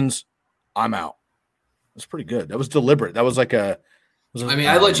those reasons, I'm out. That's pretty good. That was deliberate. That was like a.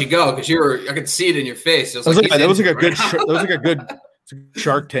 I let you go because I could see it in your face. That was like a good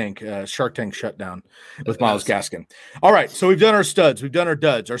Shark Tank shutdown with Myles Gaskin. All right, so we've done our studs, we've done our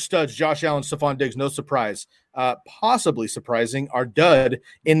duds. Our studs: Josh Allen, Stephon Diggs. No surprise. Possibly surprising, our dud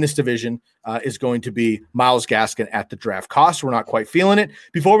in this division is going to be Myles Gaskin at the draft cost. We're not quite feeling it.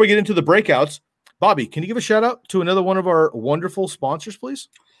 Before we get into the breakouts, Bobby, can you give a shout out to another one of our wonderful sponsors, please?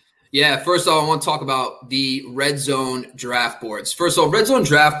 Yeah, first of all, I want to talk about the Red Zone draft boards. First of all, Red Zone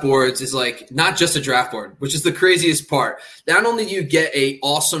draft boards is like not just a draft board, which is the craziest part. Not only do you get a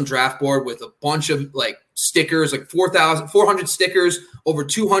awesome draft board with a bunch of like stickers, like 400 stickers, over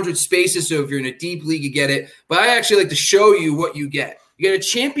 200 spaces. So if you're in a deep league, you get it. But I actually like to show you what you get. You get a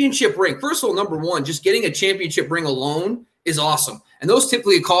championship ring. First of all, number one, just getting a championship ring alone is awesome. And those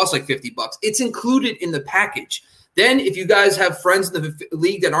typically cost like $50. It's included in the package. Then if you guys have friends in the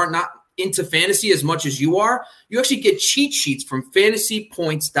league that aren't not into fantasy as much as you are, you actually get cheat sheets from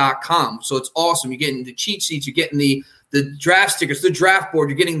fantasypoints.com. So it's awesome. You're getting the cheat sheets. You're getting the draft stickers, the draft board.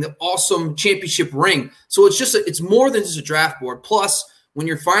 You're getting the awesome championship ring. So it's more than just a draft board. Plus, when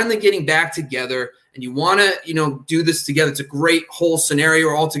you're finally getting back together and you want to, do this together, it's a great whole scenario.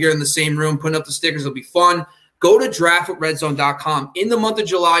 We're all together in the same room, putting up the stickers. It'll be fun. Go to draft@redzone.com. In the month of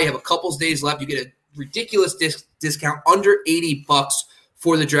July, you have a couple days left. You get a ridiculous discount under $80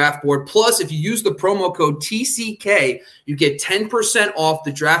 for the draft board. Plus, if you use the promo code TCK, you get 10% off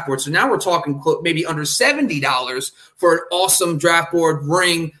the draft board. So now we're talking maybe under $70 for an awesome draft board,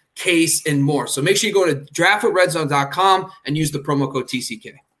 ring, case, and more. So make sure you go to draft@redzone.com and use the promo code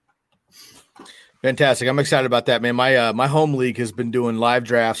TCK. Fantastic. I'm excited about that, man. My home league has been doing live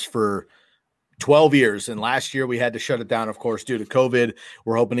drafts for 12 years. And last year we had to shut it down, of course, due to COVID.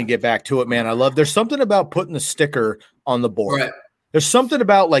 We're hoping to get back to it, man. There's something about putting the sticker on the board. Right. There's something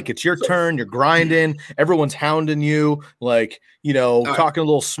about like, it's your turn, you're grinding, everyone's hounding you, like, talking a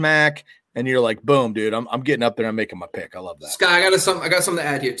little smack. And you're like, boom, dude, I'm getting up there. I'm making my pick. I love that. Sky, I got something to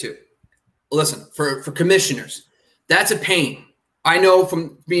add here too. Listen, for commissioners, that's a pain. I know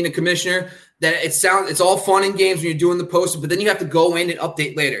from being a commissioner that it's all fun and games when you're doing the post, but then you have to go in and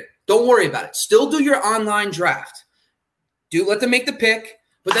update later. Don't worry about it. Still do your online draft. Let them make the pick,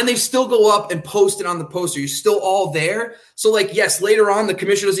 but then they still go up and post it on the poster. You're still all there. So, yes, later on, the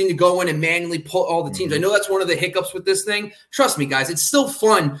commissioner doesn't need to go in and manually pull all the teams. I know that's one of the hiccups with this thing. Trust me, guys, it's still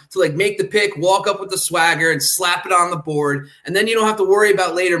fun to, make the pick, walk up with the swagger, and slap it on the board. And then you don't have to worry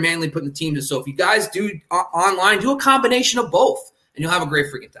about later manually putting the teams in. So if you guys do online, do a combination of both, and you'll have a great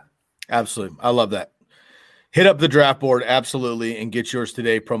freaking time. Absolutely. I love that. Hit up the draft board, absolutely, and get yours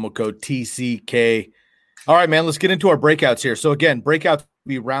today. Promo code TCK. All right, man, let's get into our breakouts here. So, again, breakouts will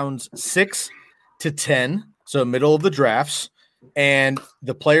be rounds 6 to 10, so middle of the drafts. And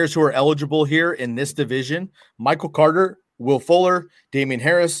the players who are eligible here in this division, Michael Carter, Will Fuller, Damian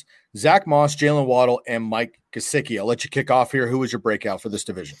Harris, Zach Moss, Jalen Waddle, and Mike Gesicki. I'll let you kick off here. Who was your breakout for this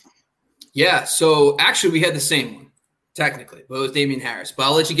division? Yeah, so actually we had the same one, technically, but it was Damian Harris. But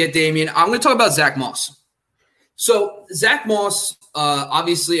I'll let you get Damian. I'm going to talk about Zach Moss. So Zach Moss,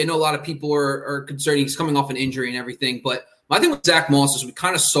 obviously, I know a lot of people are concerned he's coming off an injury and everything. But my thing with Zach Moss is we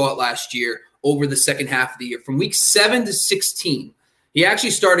kind of saw it last year over the second half of the year. From week 7 to 16, he actually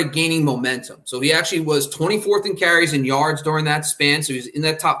started gaining momentum. So he actually was 24th in carries and yards during that span. So he was in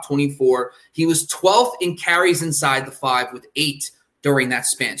that top 24. He was 12th in carries inside the 5 with 8 during that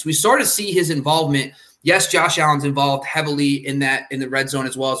span. So we started to see his involvement. Yes, Josh Allen's involved heavily in the red zone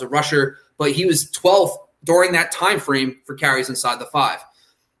as well as a rusher, but he was 12th during that time frame for carries inside the 5.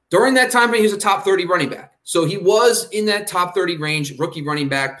 During that time frame, he was a top 30 running back. So he was in that top 30 range, rookie running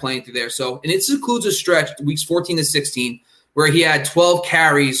back playing through there. So, and it includes a stretch, weeks 14 to 16. where he had 12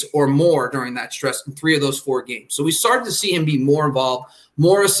 carries or more during that stretch in 3 of those 4 games. So we started to see him be more involved,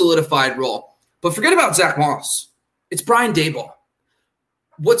 more a solidified role. But forget about Zach Moss. It's Brian Daboll.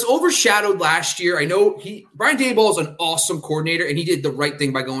 What's overshadowed last year, I know Brian Daboll is an awesome coordinator, and he did the right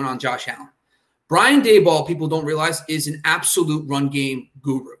thing by going on Josh Allen. Brian Daboll, people don't realize, is an absolute run game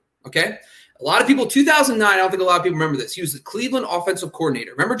guru, okay? A lot of people, 2009, I don't think a lot of people remember this. He was the Cleveland offensive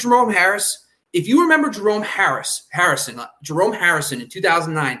coordinator. Remember Jerome Harris? If you remember Jerome Harrison in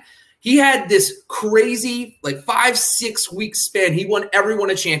 2009, he had this crazy, 5-6 week span. He won everyone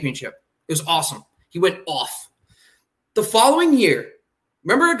a championship. It was awesome. He went off. The following year,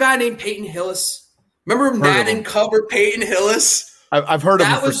 remember a guy named Peyton Hillis? Remember Madden cover Peyton Hillis? I've heard of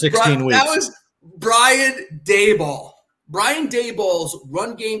him for 16 weeks. That was Brian Daboll. Brian Daboll's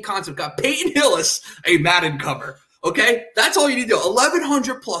run game concept got Peyton Hillis a Madden cover. Okay? That's all you need to do.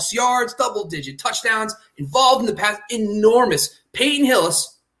 1,100 plus yards, double-digit touchdowns, involved in the pass, enormous. Peyton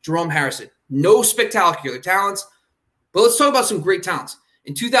Hillis, Jerome Harrison. No spectacular talents, but let's talk about some great talents.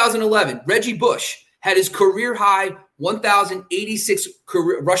 In 2011, Reggie Bush had his career-high 1,086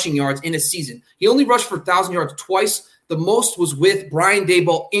 rushing yards in a season. He only rushed for 1,000 yards twice. The most was with Brian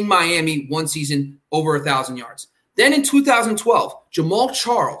Daboll in Miami, one season, over 1,000 yards. Then in 2012, Jamal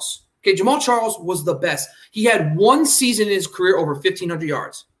Charles. Okay, Jamal Charles was the best. He had one season in his career over 1,500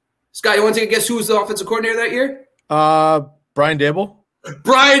 yards. Scott, you want to take a guess who was the offensive coordinator that year? Brian Daboll.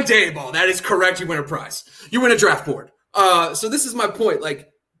 Brian Daboll. That is correct. You win a prize. You win a draft board. So this is my point.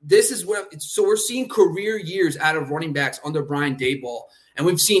 This is where so we're seeing career years out of running backs under Brian Daboll, and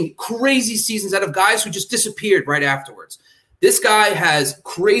we've seen crazy seasons out of guys who just disappeared right afterwards. This guy has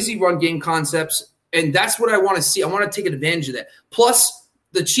crazy run game concepts, and that's what I want to see. I want to take advantage of that. Plus,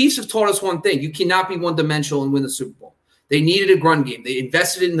 the Chiefs have taught us one thing. You cannot be one-dimensional and win the Super Bowl. They needed a run game. They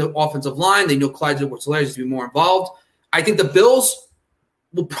invested in the offensive line. They know Clyde Edwards-Helaire is to be more involved. I think the Bills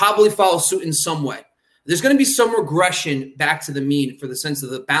will probably follow suit in some way. There's going to be some regression back to the mean for the sense of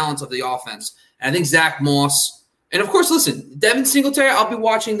the balance of the offense. And I think Zach Moss, and of course, listen, Devin Singletary, I'll be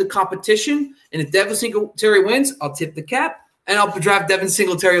watching the competition. And if Devin Singletary wins, I'll tip the cap, and I'll draft Devin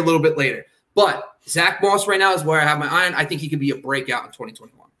Singletary a little bit later. But Zach Moss right now is where I have my eye on. I think he could be a breakout in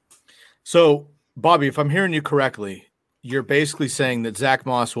 2021. So, Bobby, if I'm hearing you correctly, you're basically saying that Zach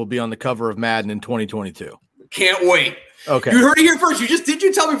Moss will be on the cover of Madden in 2022. Can't wait. Okay. You heard it here first. Did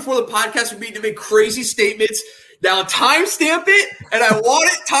you tell me before the podcast we need to make crazy statements? Now timestamp it, and I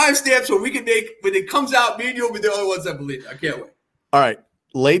want it timestamped so we can make, when it comes out, me and you will be the only ones that believe it. I can't wait. All right.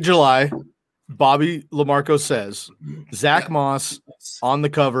 Late July, Bobby LaMarco says Zach Moss on the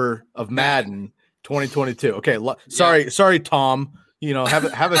cover of Madden 2022. Okay. Sorry, Tom.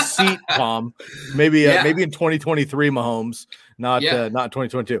 Have a seat, Tom. Maybe in 2023, Mahomes, not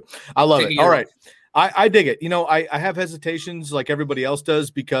 2022. I love it. All right. I dig it. I have hesitations like everybody else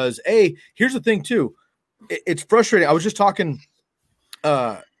does because, here's the thing too. It's frustrating. I was just talking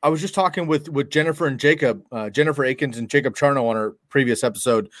with Jennifer and Jacob, Jennifer Akins and Jacob Charno on our previous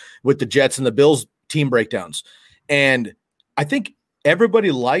episode with the Jets and the Bills team breakdowns. And I think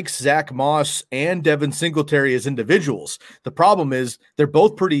everybody likes Zach Moss and Devin Singletary as individuals. The problem is they're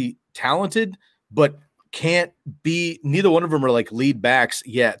both pretty talented, but can't be, neither one of them are lead backs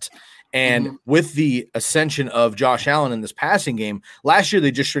yet. And with the ascension of Josh Allen in this passing game, last year they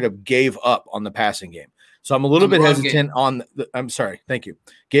just straight up gave up on the passing game. So I'm a little bit hesitant on – I'm sorry. Thank you.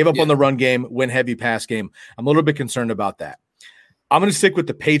 Gave up on the run game, win heavy pass game. I'm a little bit concerned about that. I'm going to stick with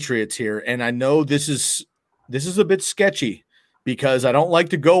the Patriots here, and I know this is a bit sketchy because I don't like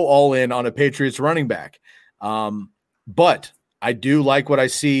to go all in on a Patriots running back. But I do like what I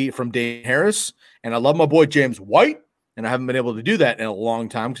see from Damian Harris, and I love my boy James White. And I haven't been able to do that in a long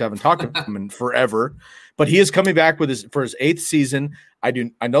time because I haven't talked to him in forever. But he is coming back for his 8th season. I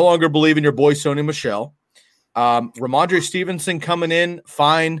no longer believe in your boy Sony Michel. Ramondre Stevenson coming in,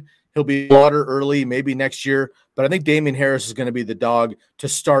 fine. He'll be water early, maybe next year. But I think Damian Harris is going to be the dog to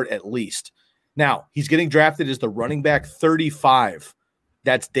start at least. Now, he's getting drafted as the running back 35.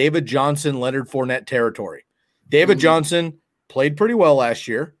 That's David Johnson, Leonard Fournette territory. David Johnson played pretty well last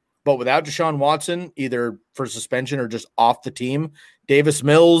year. But without Deshaun Watson, either for suspension or just off the team, Davis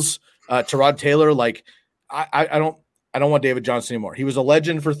Mills, Tyrod Taylor, I don't want David Johnson anymore. He was a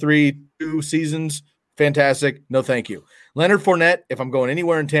legend for 2 seasons. Fantastic. No, thank you. Leonard Fournette, if I'm going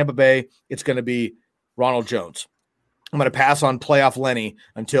anywhere in Tampa Bay, it's going to be Ronald Jones. I'm going to pass on playoff Lenny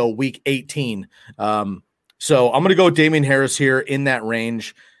until week 18. So I'm going to go with Damian Harris here in that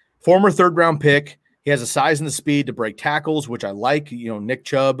range. Former 3rd-round pick. He has the size and the speed to break tackles, which I like. Nick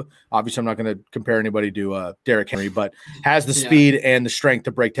Chubb, obviously I'm not going to compare anybody to Derrick Henry, but has the speed and the strength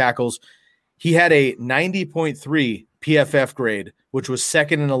to break tackles. He had a 90.3 PFF grade, which was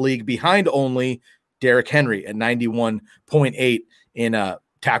second in the league behind only Derrick Henry at 91.8 in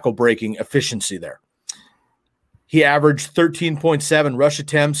tackle breaking efficiency there. He averaged 13.7 rush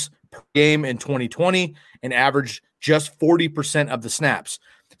attempts per game in 2020 and averaged just 40% of the snaps.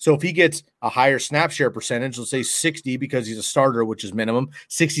 So if he gets a higher snap share percentage, let's say 60 because he's a starter, which is minimum,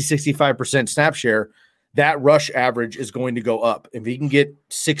 65% snap share, that rush average is going to go up. If he can get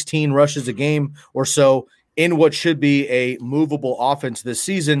 16 rushes a game or so in what should be a movable offense this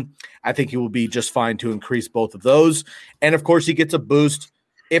season, I think he will be just fine to increase both of those. And of course, he gets a boost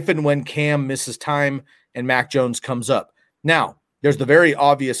if and when Cam misses time and Mac Jones comes up. Now, there's the very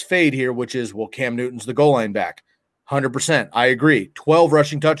obvious fade here, which is, well, Cam Newton's the goal line back. 100%. I agree. 12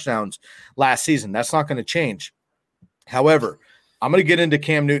 rushing touchdowns last season. That's not going to change. However, I'm going to get into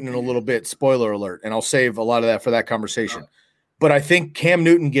Cam Newton in a little bit, spoiler alert, and I'll save a lot of that for that conversation. But I think Cam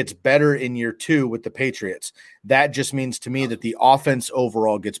Newton gets better in year 2 with the Patriots. That just means to me that the offense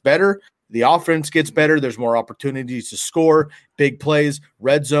overall gets better. The offense gets better. There's more opportunities to score, big plays,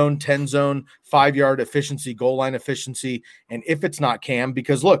 red zone, 10 zone, 5-yard efficiency, goal line efficiency. And if it's not Cam,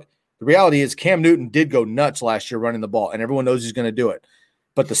 because look, the reality is Cam Newton did go nuts last year running the ball, and everyone knows he's going to do it.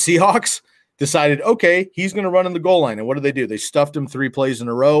 But the Seahawks decided, okay, he's going to run in the goal line. And what do? They stuffed him 3 plays in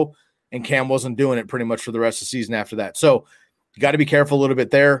a row, and Cam wasn't doing it pretty much for the rest of the season after that. So you got to be careful a little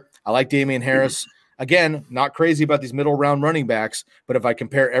bit there. I like Damian Harris. Again, not crazy about these middle round running backs, but if I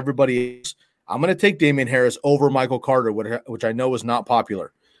compare everybody else, I'm going to take Damian Harris over Michael Carter, which I know is not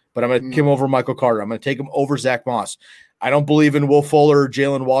popular, but I'm going to take him over Michael Carter. I'm going to take him over Zach Moss. I don't believe in Will Fuller,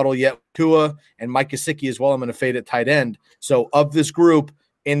 Jalen Waddle yet, Tua, and Mike Gesicki as well. I'm going to fade at tight end. So of this group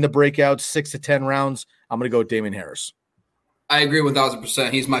in the breakouts, 6 to 10 rounds, I'm going to go with Damian Harris. I agree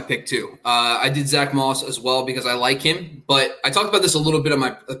 1,000%. He's my pick too. I did Zach Moss as well because I like him, but I talked about this a little bit on my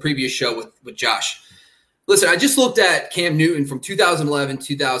previous show with Josh. Listen, I just looked at Cam Newton from 2011,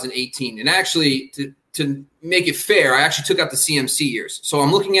 2018, and actually to make it fair, I actually took out the CMC years. So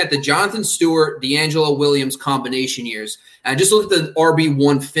I'm looking at the Jonathan Stewart, D'Angelo Williams combination years, and I just looked at the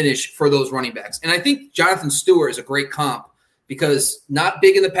RB1 finish for those running backs. And I think Jonathan Stewart is a great comp because not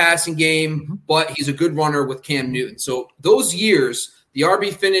big in the passing game, but he's a good runner with Cam Newton. So those years, the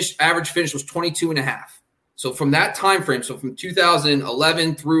average finish was 22.5. So from that time frame, so from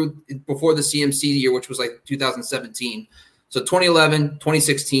 2011 through before the CMC year, which was like 2017, so 2011,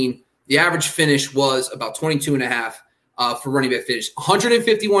 2016, the average finish was about 22.5 for running back finish.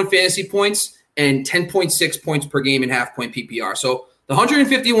 151 fantasy points and 10.6 points per game in half-point PPR. So the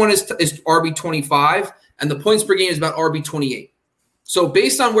 151 is RB25, and the points per game is about RB28. So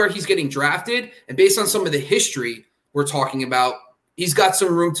based on where he's getting drafted and based on some of the history we're talking about, he's got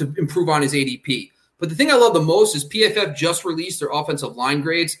some room to improve on his ADP. But the thing I love the most is PFF just released their offensive line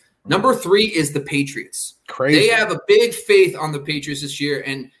grades. Number 3 is the Patriots. Crazy. They have a big faith on the Patriots this year,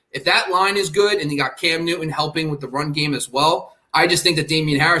 and if that line is good and you got Cam Newton helping with the run game as well, I just think that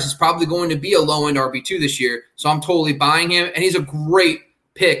Damian Harris is probably going to be a low-end RB2 this year, so I'm totally buying him, and he's a great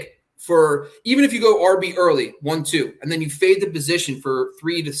pick for even if you go RB early, 1-2, and then you fade the position for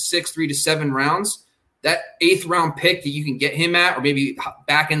 3 to 6, 3 to 7 rounds, that 8th round pick that you can get him at, or maybe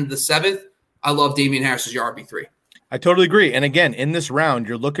back into the 7th, I love Damian Harris as your RB3. I totally agree. And again, in this round,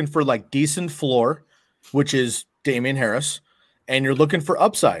 you're looking for like decent floor, which is Damian Harris, and you're looking for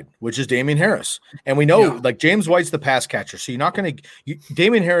upside, which is Damian Harris. And we know like James White's the pass catcher. So you're not going to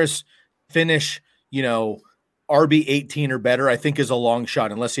Damian Harris finish, RB 18 or better, I think is a long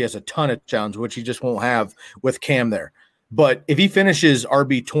shot unless he has a ton of touchdowns, which he just won't have with Cam there. But if he finishes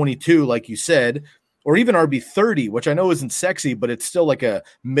RB 22, like you said, or even RB 30, which I know isn't sexy, but it's still like a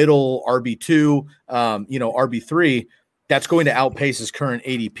middle RB2, RB 3, that's going to outpace his current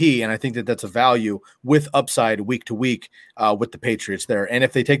ADP. And I think that that's a value with upside week to week with the Patriots there. And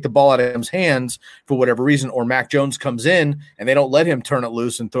if they take the ball out of his hands for whatever reason, or Mac Jones comes in and they don't let him turn it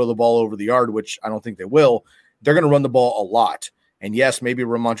loose and throw the ball over the yard, which I don't think they will, they're going to run the ball a lot. And yes, maybe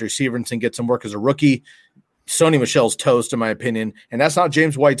Ramondre Stevenson gets some work as a rookie. Sony Michel's toast, in my opinion. And that's not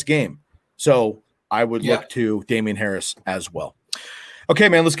James White's game. So I would look to Damian Harris as well. Okay,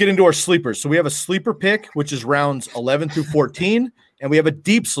 man, let's get into our sleepers. So we have a sleeper pick, which is rounds 11 through 14, and we have a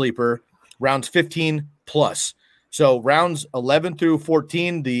deep sleeper, rounds 15 plus. So rounds 11 through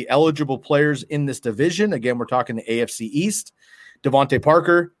 14, the eligible players in this division, again, we're talking the AFC East, Devontae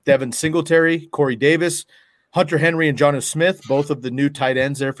Parker, Devin Singletary, Corey Davis, Hunter Henry, and Jonnu Smith, both of the new tight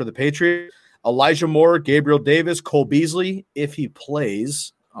ends there for the Patriots, Elijah Moore, Gabriel Davis, Cole Beasley, if he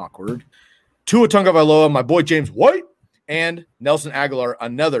plays, awkward, Tua Tagovailoa, my boy James White, and Nelson Aguilar,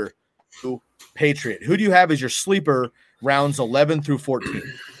 another Patriot. Who do you have as your sleeper rounds 11 through 14?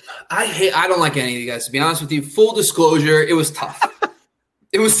 I don't like any of you guys, to be honest with you. Full disclosure, it was tough.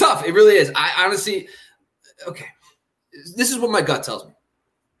 It was tough. It really is. I honestly, okay. This is what my gut tells me.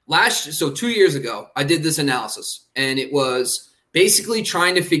 2 years ago, I did this analysis, and it was basically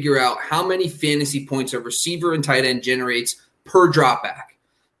trying to figure out how many fantasy points a receiver and tight end generates per drop back.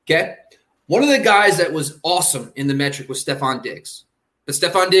 Okay? One of the guys that was awesome in the metric was Stephon Diggs. But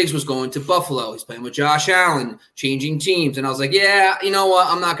Stephon Diggs was going to Buffalo. He's playing with Josh Allen, changing teams. And I was like, yeah, you know what?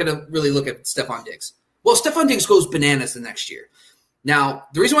 I'm not going to really look at Stephon Diggs. Well, Stephon Diggs goes bananas the next year. Now,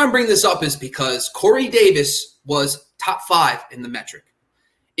 the reason why I'm bringing this up is because Corey Davis was top 5 in the metric.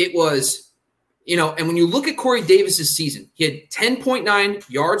 It was, and when you look at Corey Davis's season, he had 10.9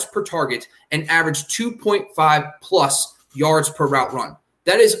 yards per target and averaged 2.5 plus yards per route run.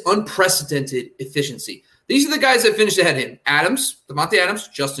 That is unprecedented efficiency. These are the guys that finished ahead of him. Devontae Adams,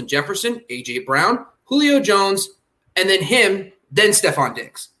 Justin Jefferson, A.J. Brown, Julio Jones, and then him, then Stephon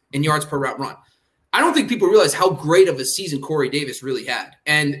Diggs in yards per route run. I don't think people realize how great of a season Corey Davis really had.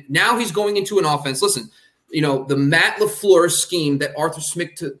 And now he's going into an offense. Listen, the Matt LaFleur scheme that Arthur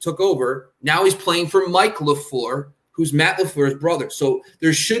Smith took over, now he's playing for Mike LaFleur, who's Matt LaFleur's brother. So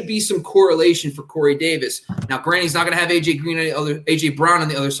there should be some correlation for Corey Davis. Now, granted, he's not going to have AJ Brown on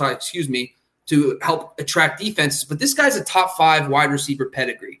the other side, to help attract defenses. But this guy's a top 5 wide receiver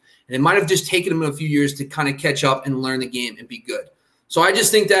pedigree. And it might have just taken him a few years to kind of catch up and learn the game and be good. So I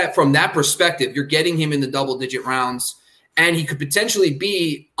just think that from that perspective, you're getting him in the double-digit rounds, and he could potentially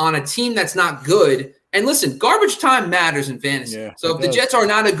be on a team that's not good. And listen, garbage time matters in fantasy. Yeah, so if the Jets are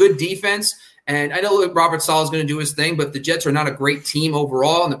not a good defense, and I know that Robert Saleh is going to do his thing, but if the Jets are not a great team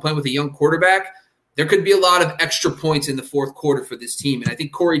overall and they're playing with a young quarterback, there could be a lot of extra points in the fourth quarter for this team. And I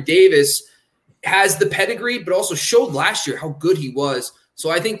think Corey Davis has the pedigree, but also showed last year how good he was.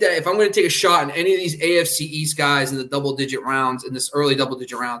 So I think that if I'm going to take a shot in any of these AFC East guys in the double-digit rounds, in this early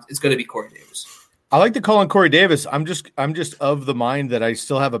double-digit rounds, it's going to be Corey Davis. I like to call on Corey Davis. I'm just of the mind that I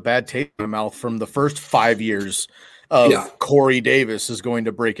still have a bad taste in my mouth from the first 5 years of Corey Davis is going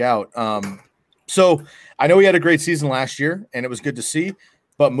to break out. So I know he had a great season last year, and it was good to see.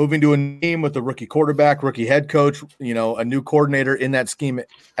 But moving to a team with a rookie quarterback, rookie head coach, a new coordinator in that scheme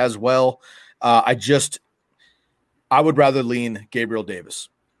as well, I would rather lean Gabriel Davis.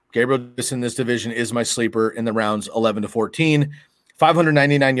 Gabriel Davis in this division is my sleeper in the rounds 11 to 14.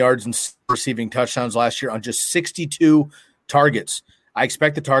 599 yards and receiving touchdowns last year on just 62 targets. I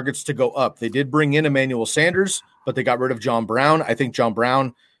expect the targets to go up. They did bring in Emmanuel Sanders, but they got rid of John Brown. I think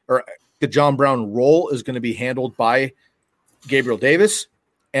the John Brown role is going to be handled by Gabriel Davis.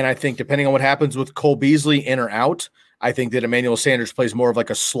 And I think depending on what happens with Cole Beasley in or out, I think that Emmanuel Sanders plays more of like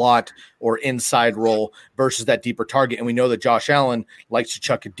a slot or inside role versus that deeper target. And we know that Josh Allen likes to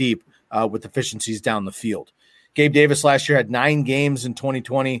chuck it deep with efficiencies down the field. Gabe Davis last year had 9 games in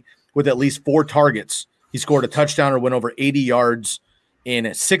 2020 with at least 4 targets. He scored a touchdown or went over 80 yards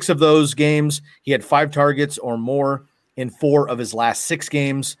in 6 of those games. He had 5 targets or more in 4 of his last 6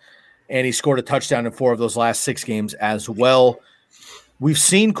 games, and he scored a touchdown in 4 of those last 6 games as well. We've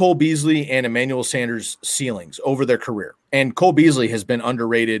seen Cole Beasley and Emmanuel Sanders' ceilings over their career, and Cole Beasley has been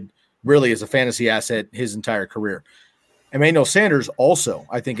underrated really as a fantasy asset his entire career. Emmanuel Sanders also,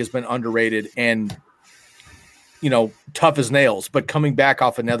 I think, has been underrated and tough as nails, but coming back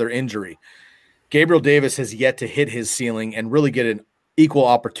off another injury. Gabriel Davis has yet to hit his ceiling and really get an equal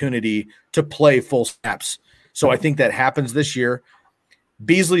opportunity to play full snaps. So I think that happens this year.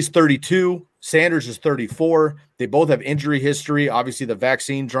 Beasley's 32. Sanders is 34. They both have injury history. Obviously, the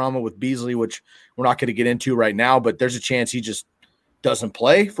vaccine drama with Beasley, which we're not going to get into right now, but there's a chance he just doesn't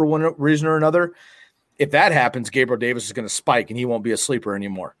play for one reason or another. If that happens, Gabriel Davis is going to spike and he won't be a sleeper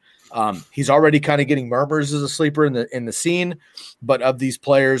anymore. He's already kind of getting murmurs as a sleeper in the scene, but of these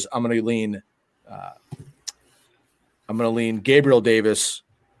players, I'm going to lean Gabriel Davis,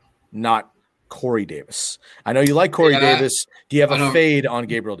 not Corey Davis. I know you like Corey Davis. Do you have a fade on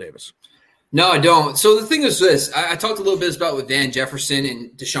Gabriel Davis? No, I don't. So the thing is this, I talked a little bit about with Van Jefferson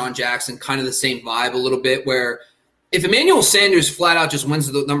and Deshaun Jackson, kind of the same vibe a little bit, where if Emmanuel Sanders flat out just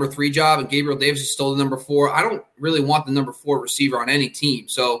wins the number 3 job and Gabriel Davis is still the number 4, I don't really want the number 4 receiver on any team.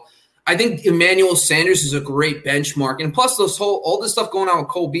 So I think Emmanuel Sanders is a great benchmark. And plus all this stuff going on with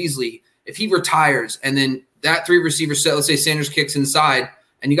Cole Beasley, if he retires and then that 3 receiver set, let's say Sanders kicks inside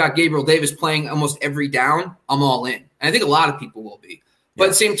and you got Gabriel Davis playing almost every down, I'm all in. And I think a lot of people will be. But at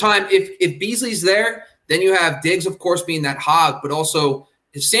the same time, if Beasley's there, then you have Diggs, of course, being that hog. But also,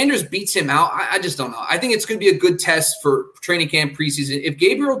 if Sanders beats him out, I just don't know. I think it's going to be a good test for training camp preseason. If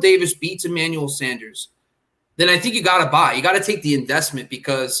Gabriel Davis beats Emmanuel Sanders, then I think you got to buy. You got to take the investment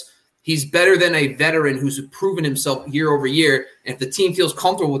because He's better than a veteran who's proven himself year over year. And if the team feels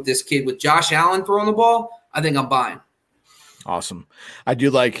comfortable with this kid, with Josh Allen throwing the ball, I think I'm buying. Awesome. I do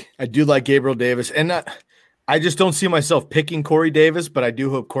like Gabriel Davis, and I just don't see myself picking Corey Davis, but I do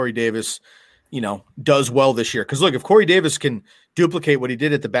hope Corey Davis, does well this year. Because look, if Corey Davis can duplicate what he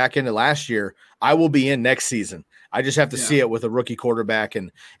did at the back end of last year, I will be in next season. I just have to see it with a rookie quarterback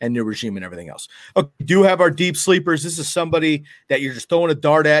and new regime and everything else. Okay, we do have our deep sleepers. This is somebody that you're just throwing a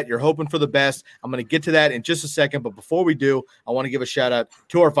dart at. You're hoping for the best. I'm going to get to that in just a second. But before we do, I want to give a shout out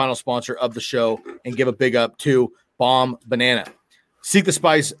to our final sponsor of the show and give a big up to Bomb Banana.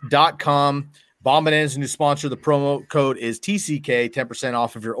 SeekTheSpice.com. Bomb Banana is a new sponsor. The promo code is TCK, 10%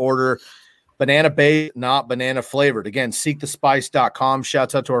 off of your order. Banana-based, not banana-flavored. Again, SeekTheSpice.com.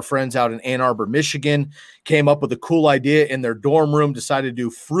 Shouts out to our friends out in Ann Arbor, Michigan. Came up with a cool idea in their dorm room. Decided to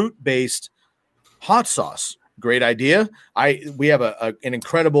do fruit-based hot sauce. Great idea. We have an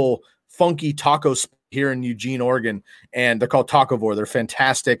incredible funky taco spot here in Eugene, Oregon, and they're called Tacovore. They're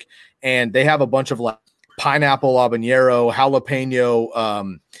fantastic, and they have a bunch of like pineapple habanero,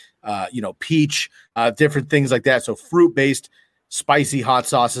 jalapeno, peach, different things like that. So fruit-based spicy hot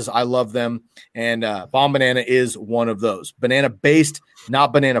sauces. I love them. And Bomb Banana is one of those. Banana-based,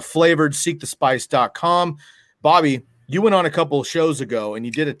 not banana-flavored. SeekTheSpice.com. Bobby, you went on a couple of shows ago and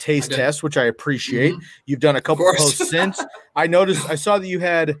you did a taste test, which I appreciate. Mm-hmm. You've done a couple of posts since. I saw that you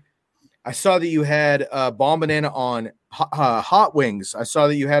had Bomb Banana on hot wings. I saw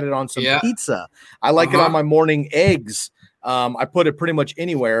that you had it on some pizza. I like it on my morning eggs. I put it pretty much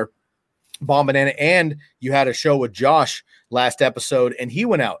anywhere. Bomb Banana, and you had a show with Josh last episode, and he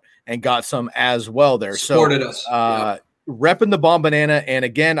went out and got some as well there. Supported us. Repping the Bomb Banana. And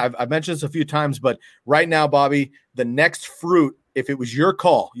again, I've mentioned this a few times, but right now, Bobby, the next fruit, if it was your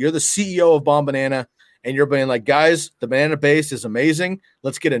call, you're the CEO of Bomb Banana, and you're being like, guys, the banana base is amazing.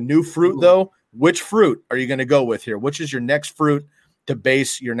 Let's get a new fruit, though. Which fruit are you going to go with here? Which is your next fruit to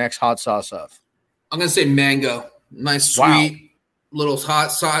base your next hot sauce of? I'm going to say mango. Nice, sweet, little hot,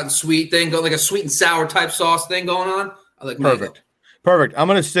 sweet thing, like a sweet and sour type sauce thing going on. I like mango. Perfect. I'm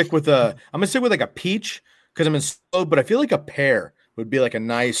gonna stick with like a peach because I'm in slow, but I feel like a pear would be like a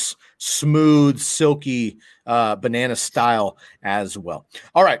nice, smooth, silky banana style as well.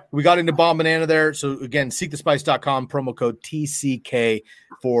 All right, we got into Bomb Banana there. So again, SeekTheSpice.com, promo code TCK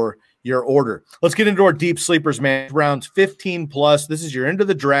for your order. Let's get into our deep sleepers, man. Rounds 15 plus. This is your end of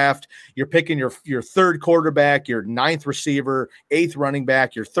the draft. You're picking your third quarterback, your ninth receiver, eighth running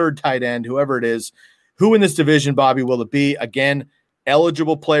back, your third tight end, whoever it is. Who in this division, Bobby, will it be? Again,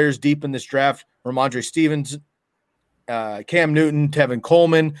 eligible players deep in this draft: Ramondre Stevens, Cam Newton, Tevin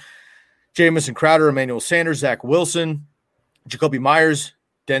Coleman, Jamison Crowder, Emmanuel Sanders, Zach Wilson, Jacoby Myers,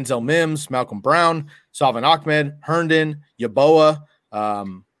 Denzel Mims, Malcolm Brown, Salvin Ahmed, Herndon, Yeboah.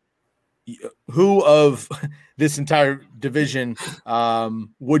 Who of this entire division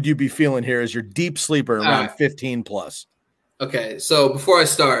would you be feeling here as your deep sleeper around 15 plus? Okay, so before I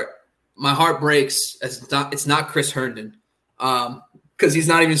start, my heart breaks as it's not Chris Herndon because he's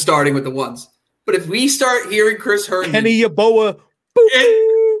not even starting with the ones. But if we start hearing Chris Herndon, Kenny Yeboah,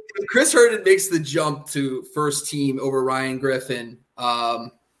 if Chris Herndon makes the jump to first team over Ryan Griffin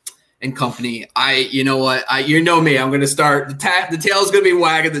and company, you know me. I'm going to start the tail's going to be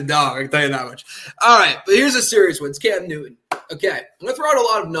wagging the dog. I can tell you that much. All right, but here's a serious one. It's Cam Newton. Okay, I'm going to throw out a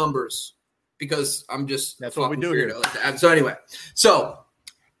lot of numbers because I'm just that's what we do here. So anyway,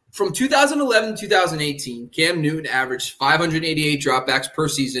 from 2011 to 2018, Cam Newton averaged 588 dropbacks per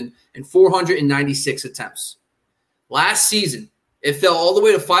season and 496 attempts. Last season, it fell all the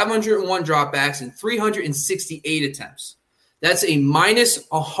way to 501 dropbacks and 368 attempts. That's a minus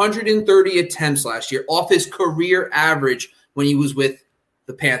 130 attempts last year off his career average when he was with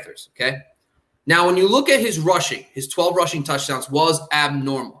the Panthers, okay? Now, when you look at his rushing, his 12 rushing touchdowns was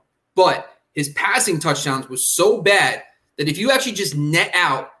abnormal. But his passing touchdowns was so bad that if you actually just net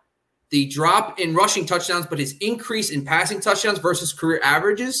out the drop in rushing touchdowns but his increase in passing touchdowns versus career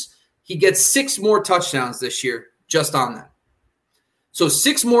averages, he gets 6 more touchdowns this year just on that. So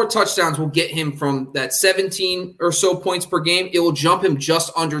 6 more touchdowns will get him from that 17 or so points per game. It will jump him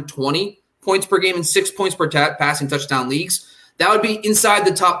just under 20 points per game and 6 points per passing touchdown leagues. That would be inside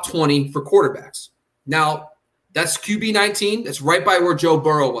the top 20 for quarterbacks. Now, that's QB 19. That's right by where Joe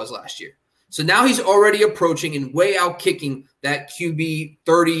Burrow was last year. So now he's already approaching and way out kicking that QB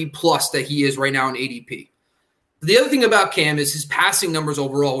 30 plus that he is right now in ADP. The other thing about Cam is his passing numbers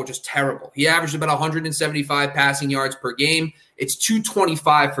overall were just terrible. He averaged about 175 passing yards per game. It's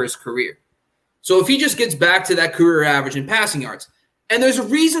 225 for his career. So if he just gets back to that career average in passing yards, and there's a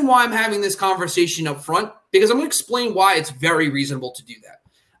reason why I'm having this conversation up front, because I'm going to explain why it's very reasonable to do that.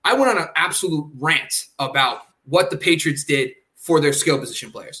 I went on an absolute rant about what the Patriots did for their skill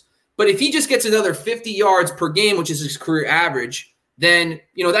position players. But if he just gets another 50 yards per game, which is his career average, then,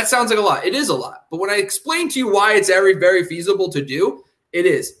 that sounds like a lot. It is a lot. But when I explain to you why it's very, very feasible to do, it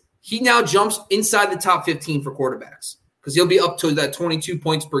is. He now jumps inside the top 15 for quarterbacks because he'll be up to that 22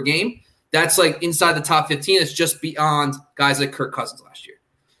 points per game. That's like inside the top 15. It's just beyond guys like Kirk Cousins last year.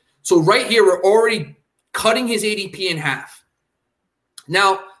 So right here, we're already cutting his ADP in half.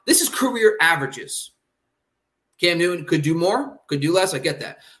 Now, this is career averages. Cam Newton could do more, could do less. I get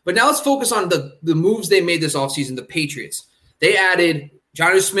that. But now let's focus on the moves they made this offseason, the Patriots. They added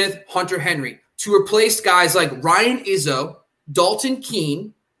Jonnu Smith, Hunter Henry to replace guys like Ryan Izzo, Dalton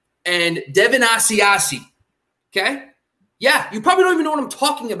Keene, and Devin Asiasi. Okay? Yeah, you probably don't even know what I'm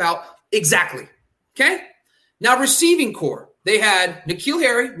talking about exactly. Okay? Now, receiving core. They had N'Keal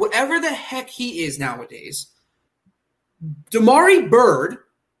Harry, whatever the heck he is nowadays. Damari Bird,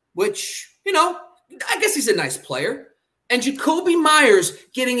 which, I guess he's a nice player. And Jacoby Myers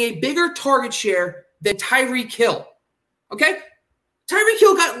getting a bigger target share than Tyreek Hill. Okay? Tyreek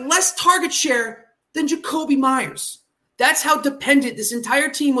Hill got less target share than Jacoby Myers. That's how dependent this entire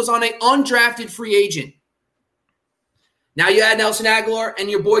team was on an undrafted free agent. Now you add Nelson Aguilar and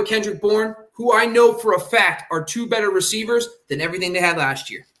your boy Kendrick Bourne, who I know for a fact are two better receivers than everything they had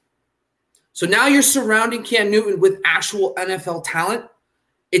last year. So now you're surrounding Cam Newton with actual NFL talent.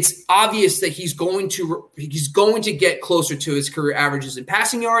 It's obvious that he's going to get closer to his career averages in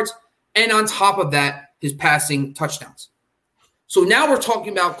passing yards, and on top of that, his passing touchdowns. So now we're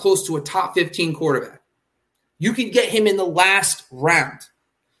talking about close to a top 15 quarterback. You can get him in the last round.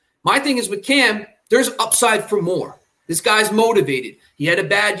 My thing is with Cam, there's upside for more. This guy's motivated. He had a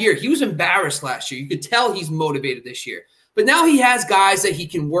bad year. He was embarrassed last year. You could tell he's motivated this year. But now he has guys that he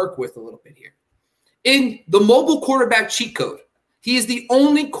can work with a little bit here. In the mobile quarterback cheat code, he is the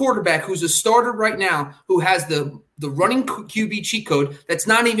only quarterback who's a starter right now who has the running QB cheat code that's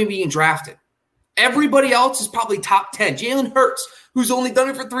not even being drafted. Everybody else is probably top 10. Jalen Hurts, who's only done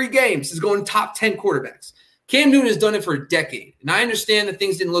it for 3 games, is going top 10 quarterbacks. Cam Newton has done it for a decade. And I understand that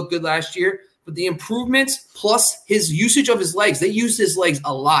things didn't look good last year, but the improvements plus his usage of his legs, they used his legs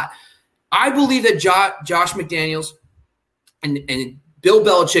a lot. I believe that Josh McDaniels and Bill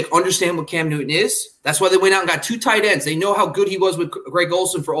Belichick understand what Cam Newton is. That's why they went out and got 2 tight ends. They know how good he was with Greg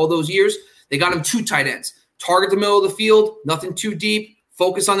Olsen for all those years. They got him 2 tight ends. Target the middle of the field, nothing too deep.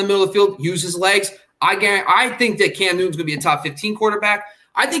 Focus on the middle of the field, use his legs. I think that Cam Newton's going to be a top 15 quarterback.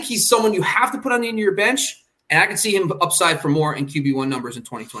 I think he's someone you have to put on the end of your bench, and I can see him upside for more in QB1 numbers in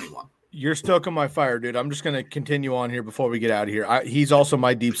 2021. You're stoking my fire, dude. I'm just going to continue on here before we get out of here. He's also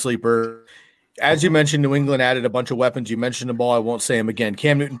my deep sleeper. As you mentioned, New England added a bunch of weapons. You mentioned them all. I won't say them again.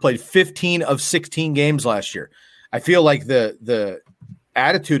 Cam Newton played 15 of 16 games last year. I feel like the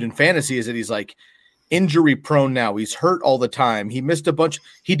attitude in fantasy is that he's like injury prone now. He's hurt all the time. He missed a bunch.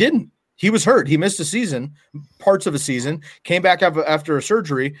 He didn't. He was hurt. He missed a season, parts of a season, came back after a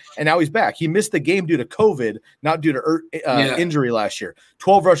surgery, and now he's back. He missed the game due to COVID, not due to injury last year.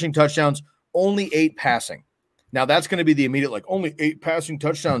 12 rushing touchdowns, only 8 passing. Now that's going to be the immediate, only 8 passing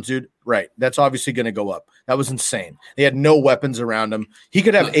touchdowns, dude. Right. That's obviously going to go up. That was insane. They had no weapons around him. He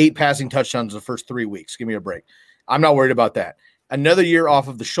could have 8 passing touchdowns the first 3 weeks. Give me a break. I'm not worried about that. Another year off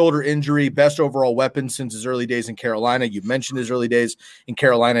of the shoulder injury, best overall weapon since his early days in Carolina. You mentioned his early days in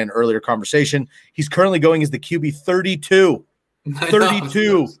Carolina in an earlier conversation. He's currently going as the QB 32.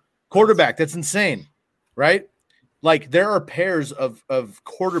 32 quarterback. That's insane, right? There are pairs of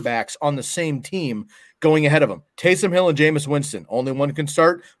quarterbacks on the same team going ahead of him. Taysom Hill and Jameis Winston, only one can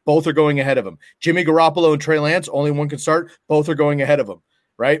start. Both are going ahead of him. Jimmy Garoppolo and Trey Lance, only one can start. Both are going ahead of him,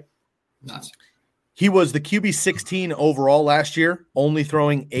 right? Nuts. He was the QB 16 overall last year, only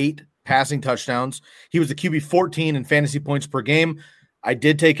throwing 8 passing touchdowns. He was the QB 14 in fantasy points per game. I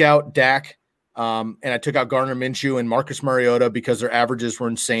did take out Dak, and I took out Gardner Minshew and Marcus Mariota because their averages were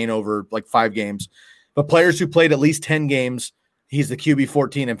insane over 5 games. But players who played at least 10 games, he's the QB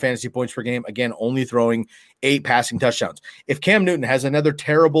 14 in fantasy points per game. Again, only throwing 8 passing touchdowns. If Cam Newton has another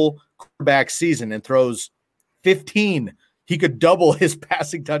terrible quarterback season and throws 15, he could double his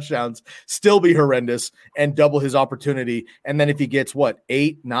passing touchdowns, still be horrendous, and double his opportunity. And then if he gets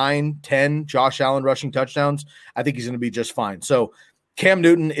 8, 9, 10 Josh Allen rushing touchdowns, I think he's going to be just fine. So Cam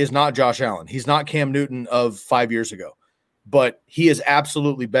Newton is not Josh Allen. He's not Cam Newton of 5 years ago, but he is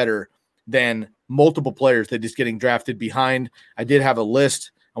absolutely better than multiple players that he's getting drafted behind. I did have a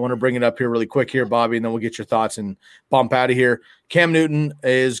list. I want to bring it up here really quick here, Bobby, and then we'll get your thoughts and bump out of here. Cam Newton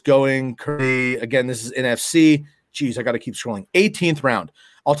is going currently, again, this is NFC. Jeez, I got to keep scrolling. 18th round.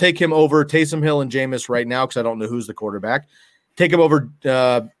 I'll take him over Taysom Hill and Jameis right now because I don't know who's the quarterback. take him over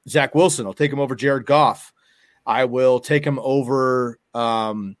Zach Wilson. I'll take him over Jared Goff. I will take him over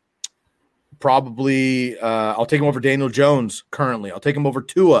I'll take him over Daniel Jones currently. I'll take him over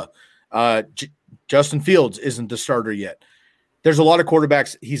Tua. Justin Fields isn't the starter yet. There's a lot of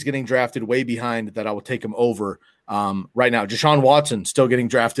quarterbacks he's getting drafted way behind that I will take him over right now. Deshaun Watson still getting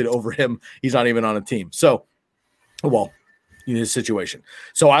drafted over him. He's not even on a team. So, well, in his situation.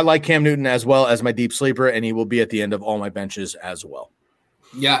 So I like Cam Newton as well as my deep sleeper, and he will be at the end of all my benches as well.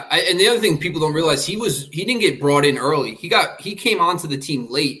 Yeah, and the other thing people don't realize, he didn't get brought in early. He came onto the team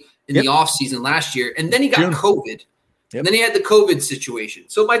late in the offseason last year, and then he got COVID. And then he had the COVID situation.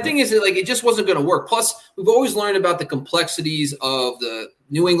 So my thing is that, like, it just wasn't going to work. Plus, we've always learned about the complexities of the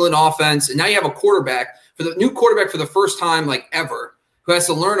New England offense, and now you have a new quarterback for the first time, like, ever, who has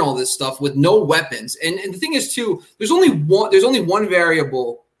to learn all this stuff with no weapons. And the thing is, too, there's only one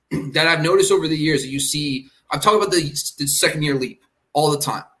variable that I've noticed over the years that you see. I'm talking about the second-year leap all the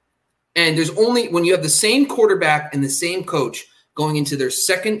time. And there's only when you have the same quarterback and the same coach going into their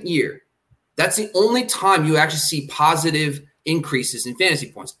second year, that's the only time you actually see positive increases in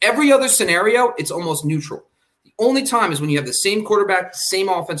fantasy points. Every other scenario, it's almost neutral. The only time is when you have the same quarterback, same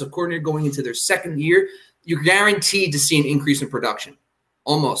offensive coordinator going into their second year, you're guaranteed to see an increase in production.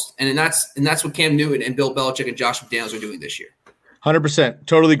 Almost. And that's what Cam Newton and Bill Belichick and Josh McDaniels are doing this year. 100%.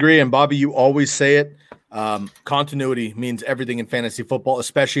 Totally agree. And Bobby, you always say it. Continuity means everything in fantasy football,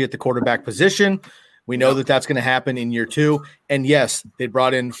 especially at the quarterback position. We know that that's going to happen in year 2. And yes, they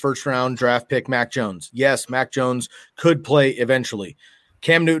brought in first-round draft pick Mac Jones. Yes, Mac Jones could play eventually.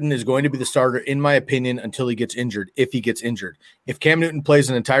 Cam Newton is going to be the starter, in my opinion, until he gets injured, if he gets injured. If Cam Newton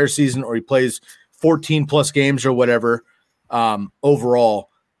plays an entire season or he plays 14-plus games or whatever, overall,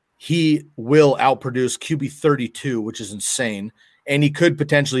 he will outproduce QB 32, which is insane. And he could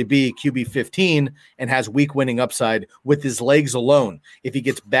potentially be QB 15 and has weak winning upside with his legs alone. If he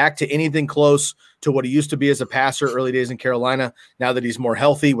gets back to anything close to what he used to be as a passer early days in Carolina, now that he's more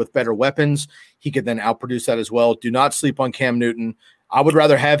healthy with better weapons, he could then outproduce that as well. Do not sleep on Cam Newton. I would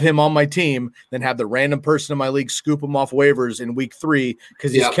rather have him on my team than have the random person in my league scoop him off waivers in week 3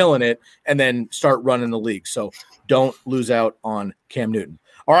 because he's killing it and then start running the league. So don't lose out on Cam Newton.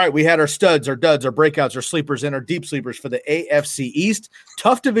 All right, we had our studs, our duds, our breakouts, our sleepers, and our deep sleepers for the AFC East.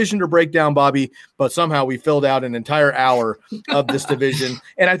 Tough division to break down, Bobby, but somehow we filled out an entire hour of this division.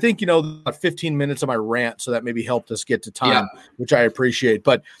 And I think, about 15 minutes of my rant, so that maybe helped us get to time, which I appreciate.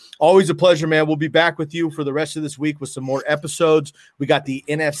 But always a pleasure, man. We'll be back with you for the rest of this week with some more episodes. We got the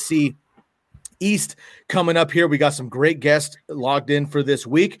NFC East coming up here. We got some great guests logged in for this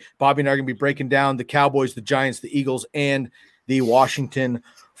week. Bobby and I are going to be breaking down the Cowboys, the Giants, the Eagles, and the Washington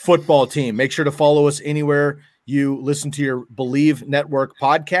football team. Make sure to follow us anywhere you listen to your Believe Network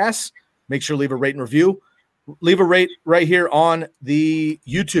podcasts. Make sure to leave a rate and review. Leave a rate right here on the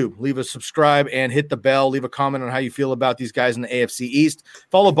YouTube. Leave a subscribe and hit the bell. Leave a comment on how you feel about these guys in the AFC East.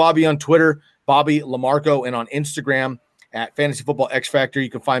 Follow Bobby on Twitter, Bobby Lamarco, and on Instagram at Fantasy Football X Factor.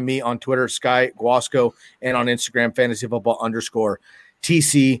 You can find me on Twitter, Sky Guasco, and on Instagram, Fantasy Football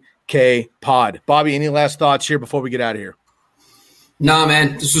 _TCK Pod. Bobby, any last thoughts here before we get out of here? Nah,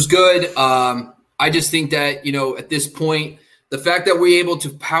 man, this was good. I just think that, at this point, the fact that we're able to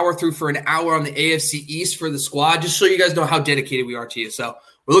power through for an hour on the AFC East for the squad, just so you guys know how dedicated we are to you. So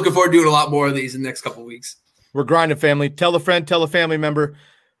we're looking forward to doing a lot more of these in the next couple of weeks. We're grinding, family. Tell a friend, tell a family member.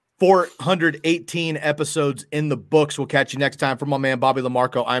 418 episodes in the books. We'll catch you next time. From my man, Bobby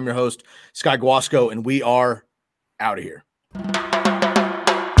Lamarco, I'm your host, Sky Guasco, and we are out of here.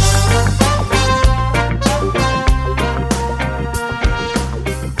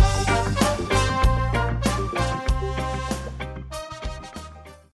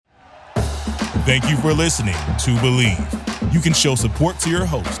 Thank you for listening to Believe. You can show support to your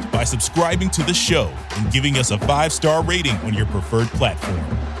host by subscribing to the show and giving us a 5-star rating on your preferred platform.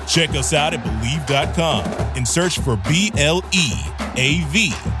 Check us out at Believe.com and search for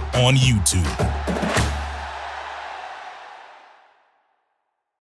BLEAV on YouTube.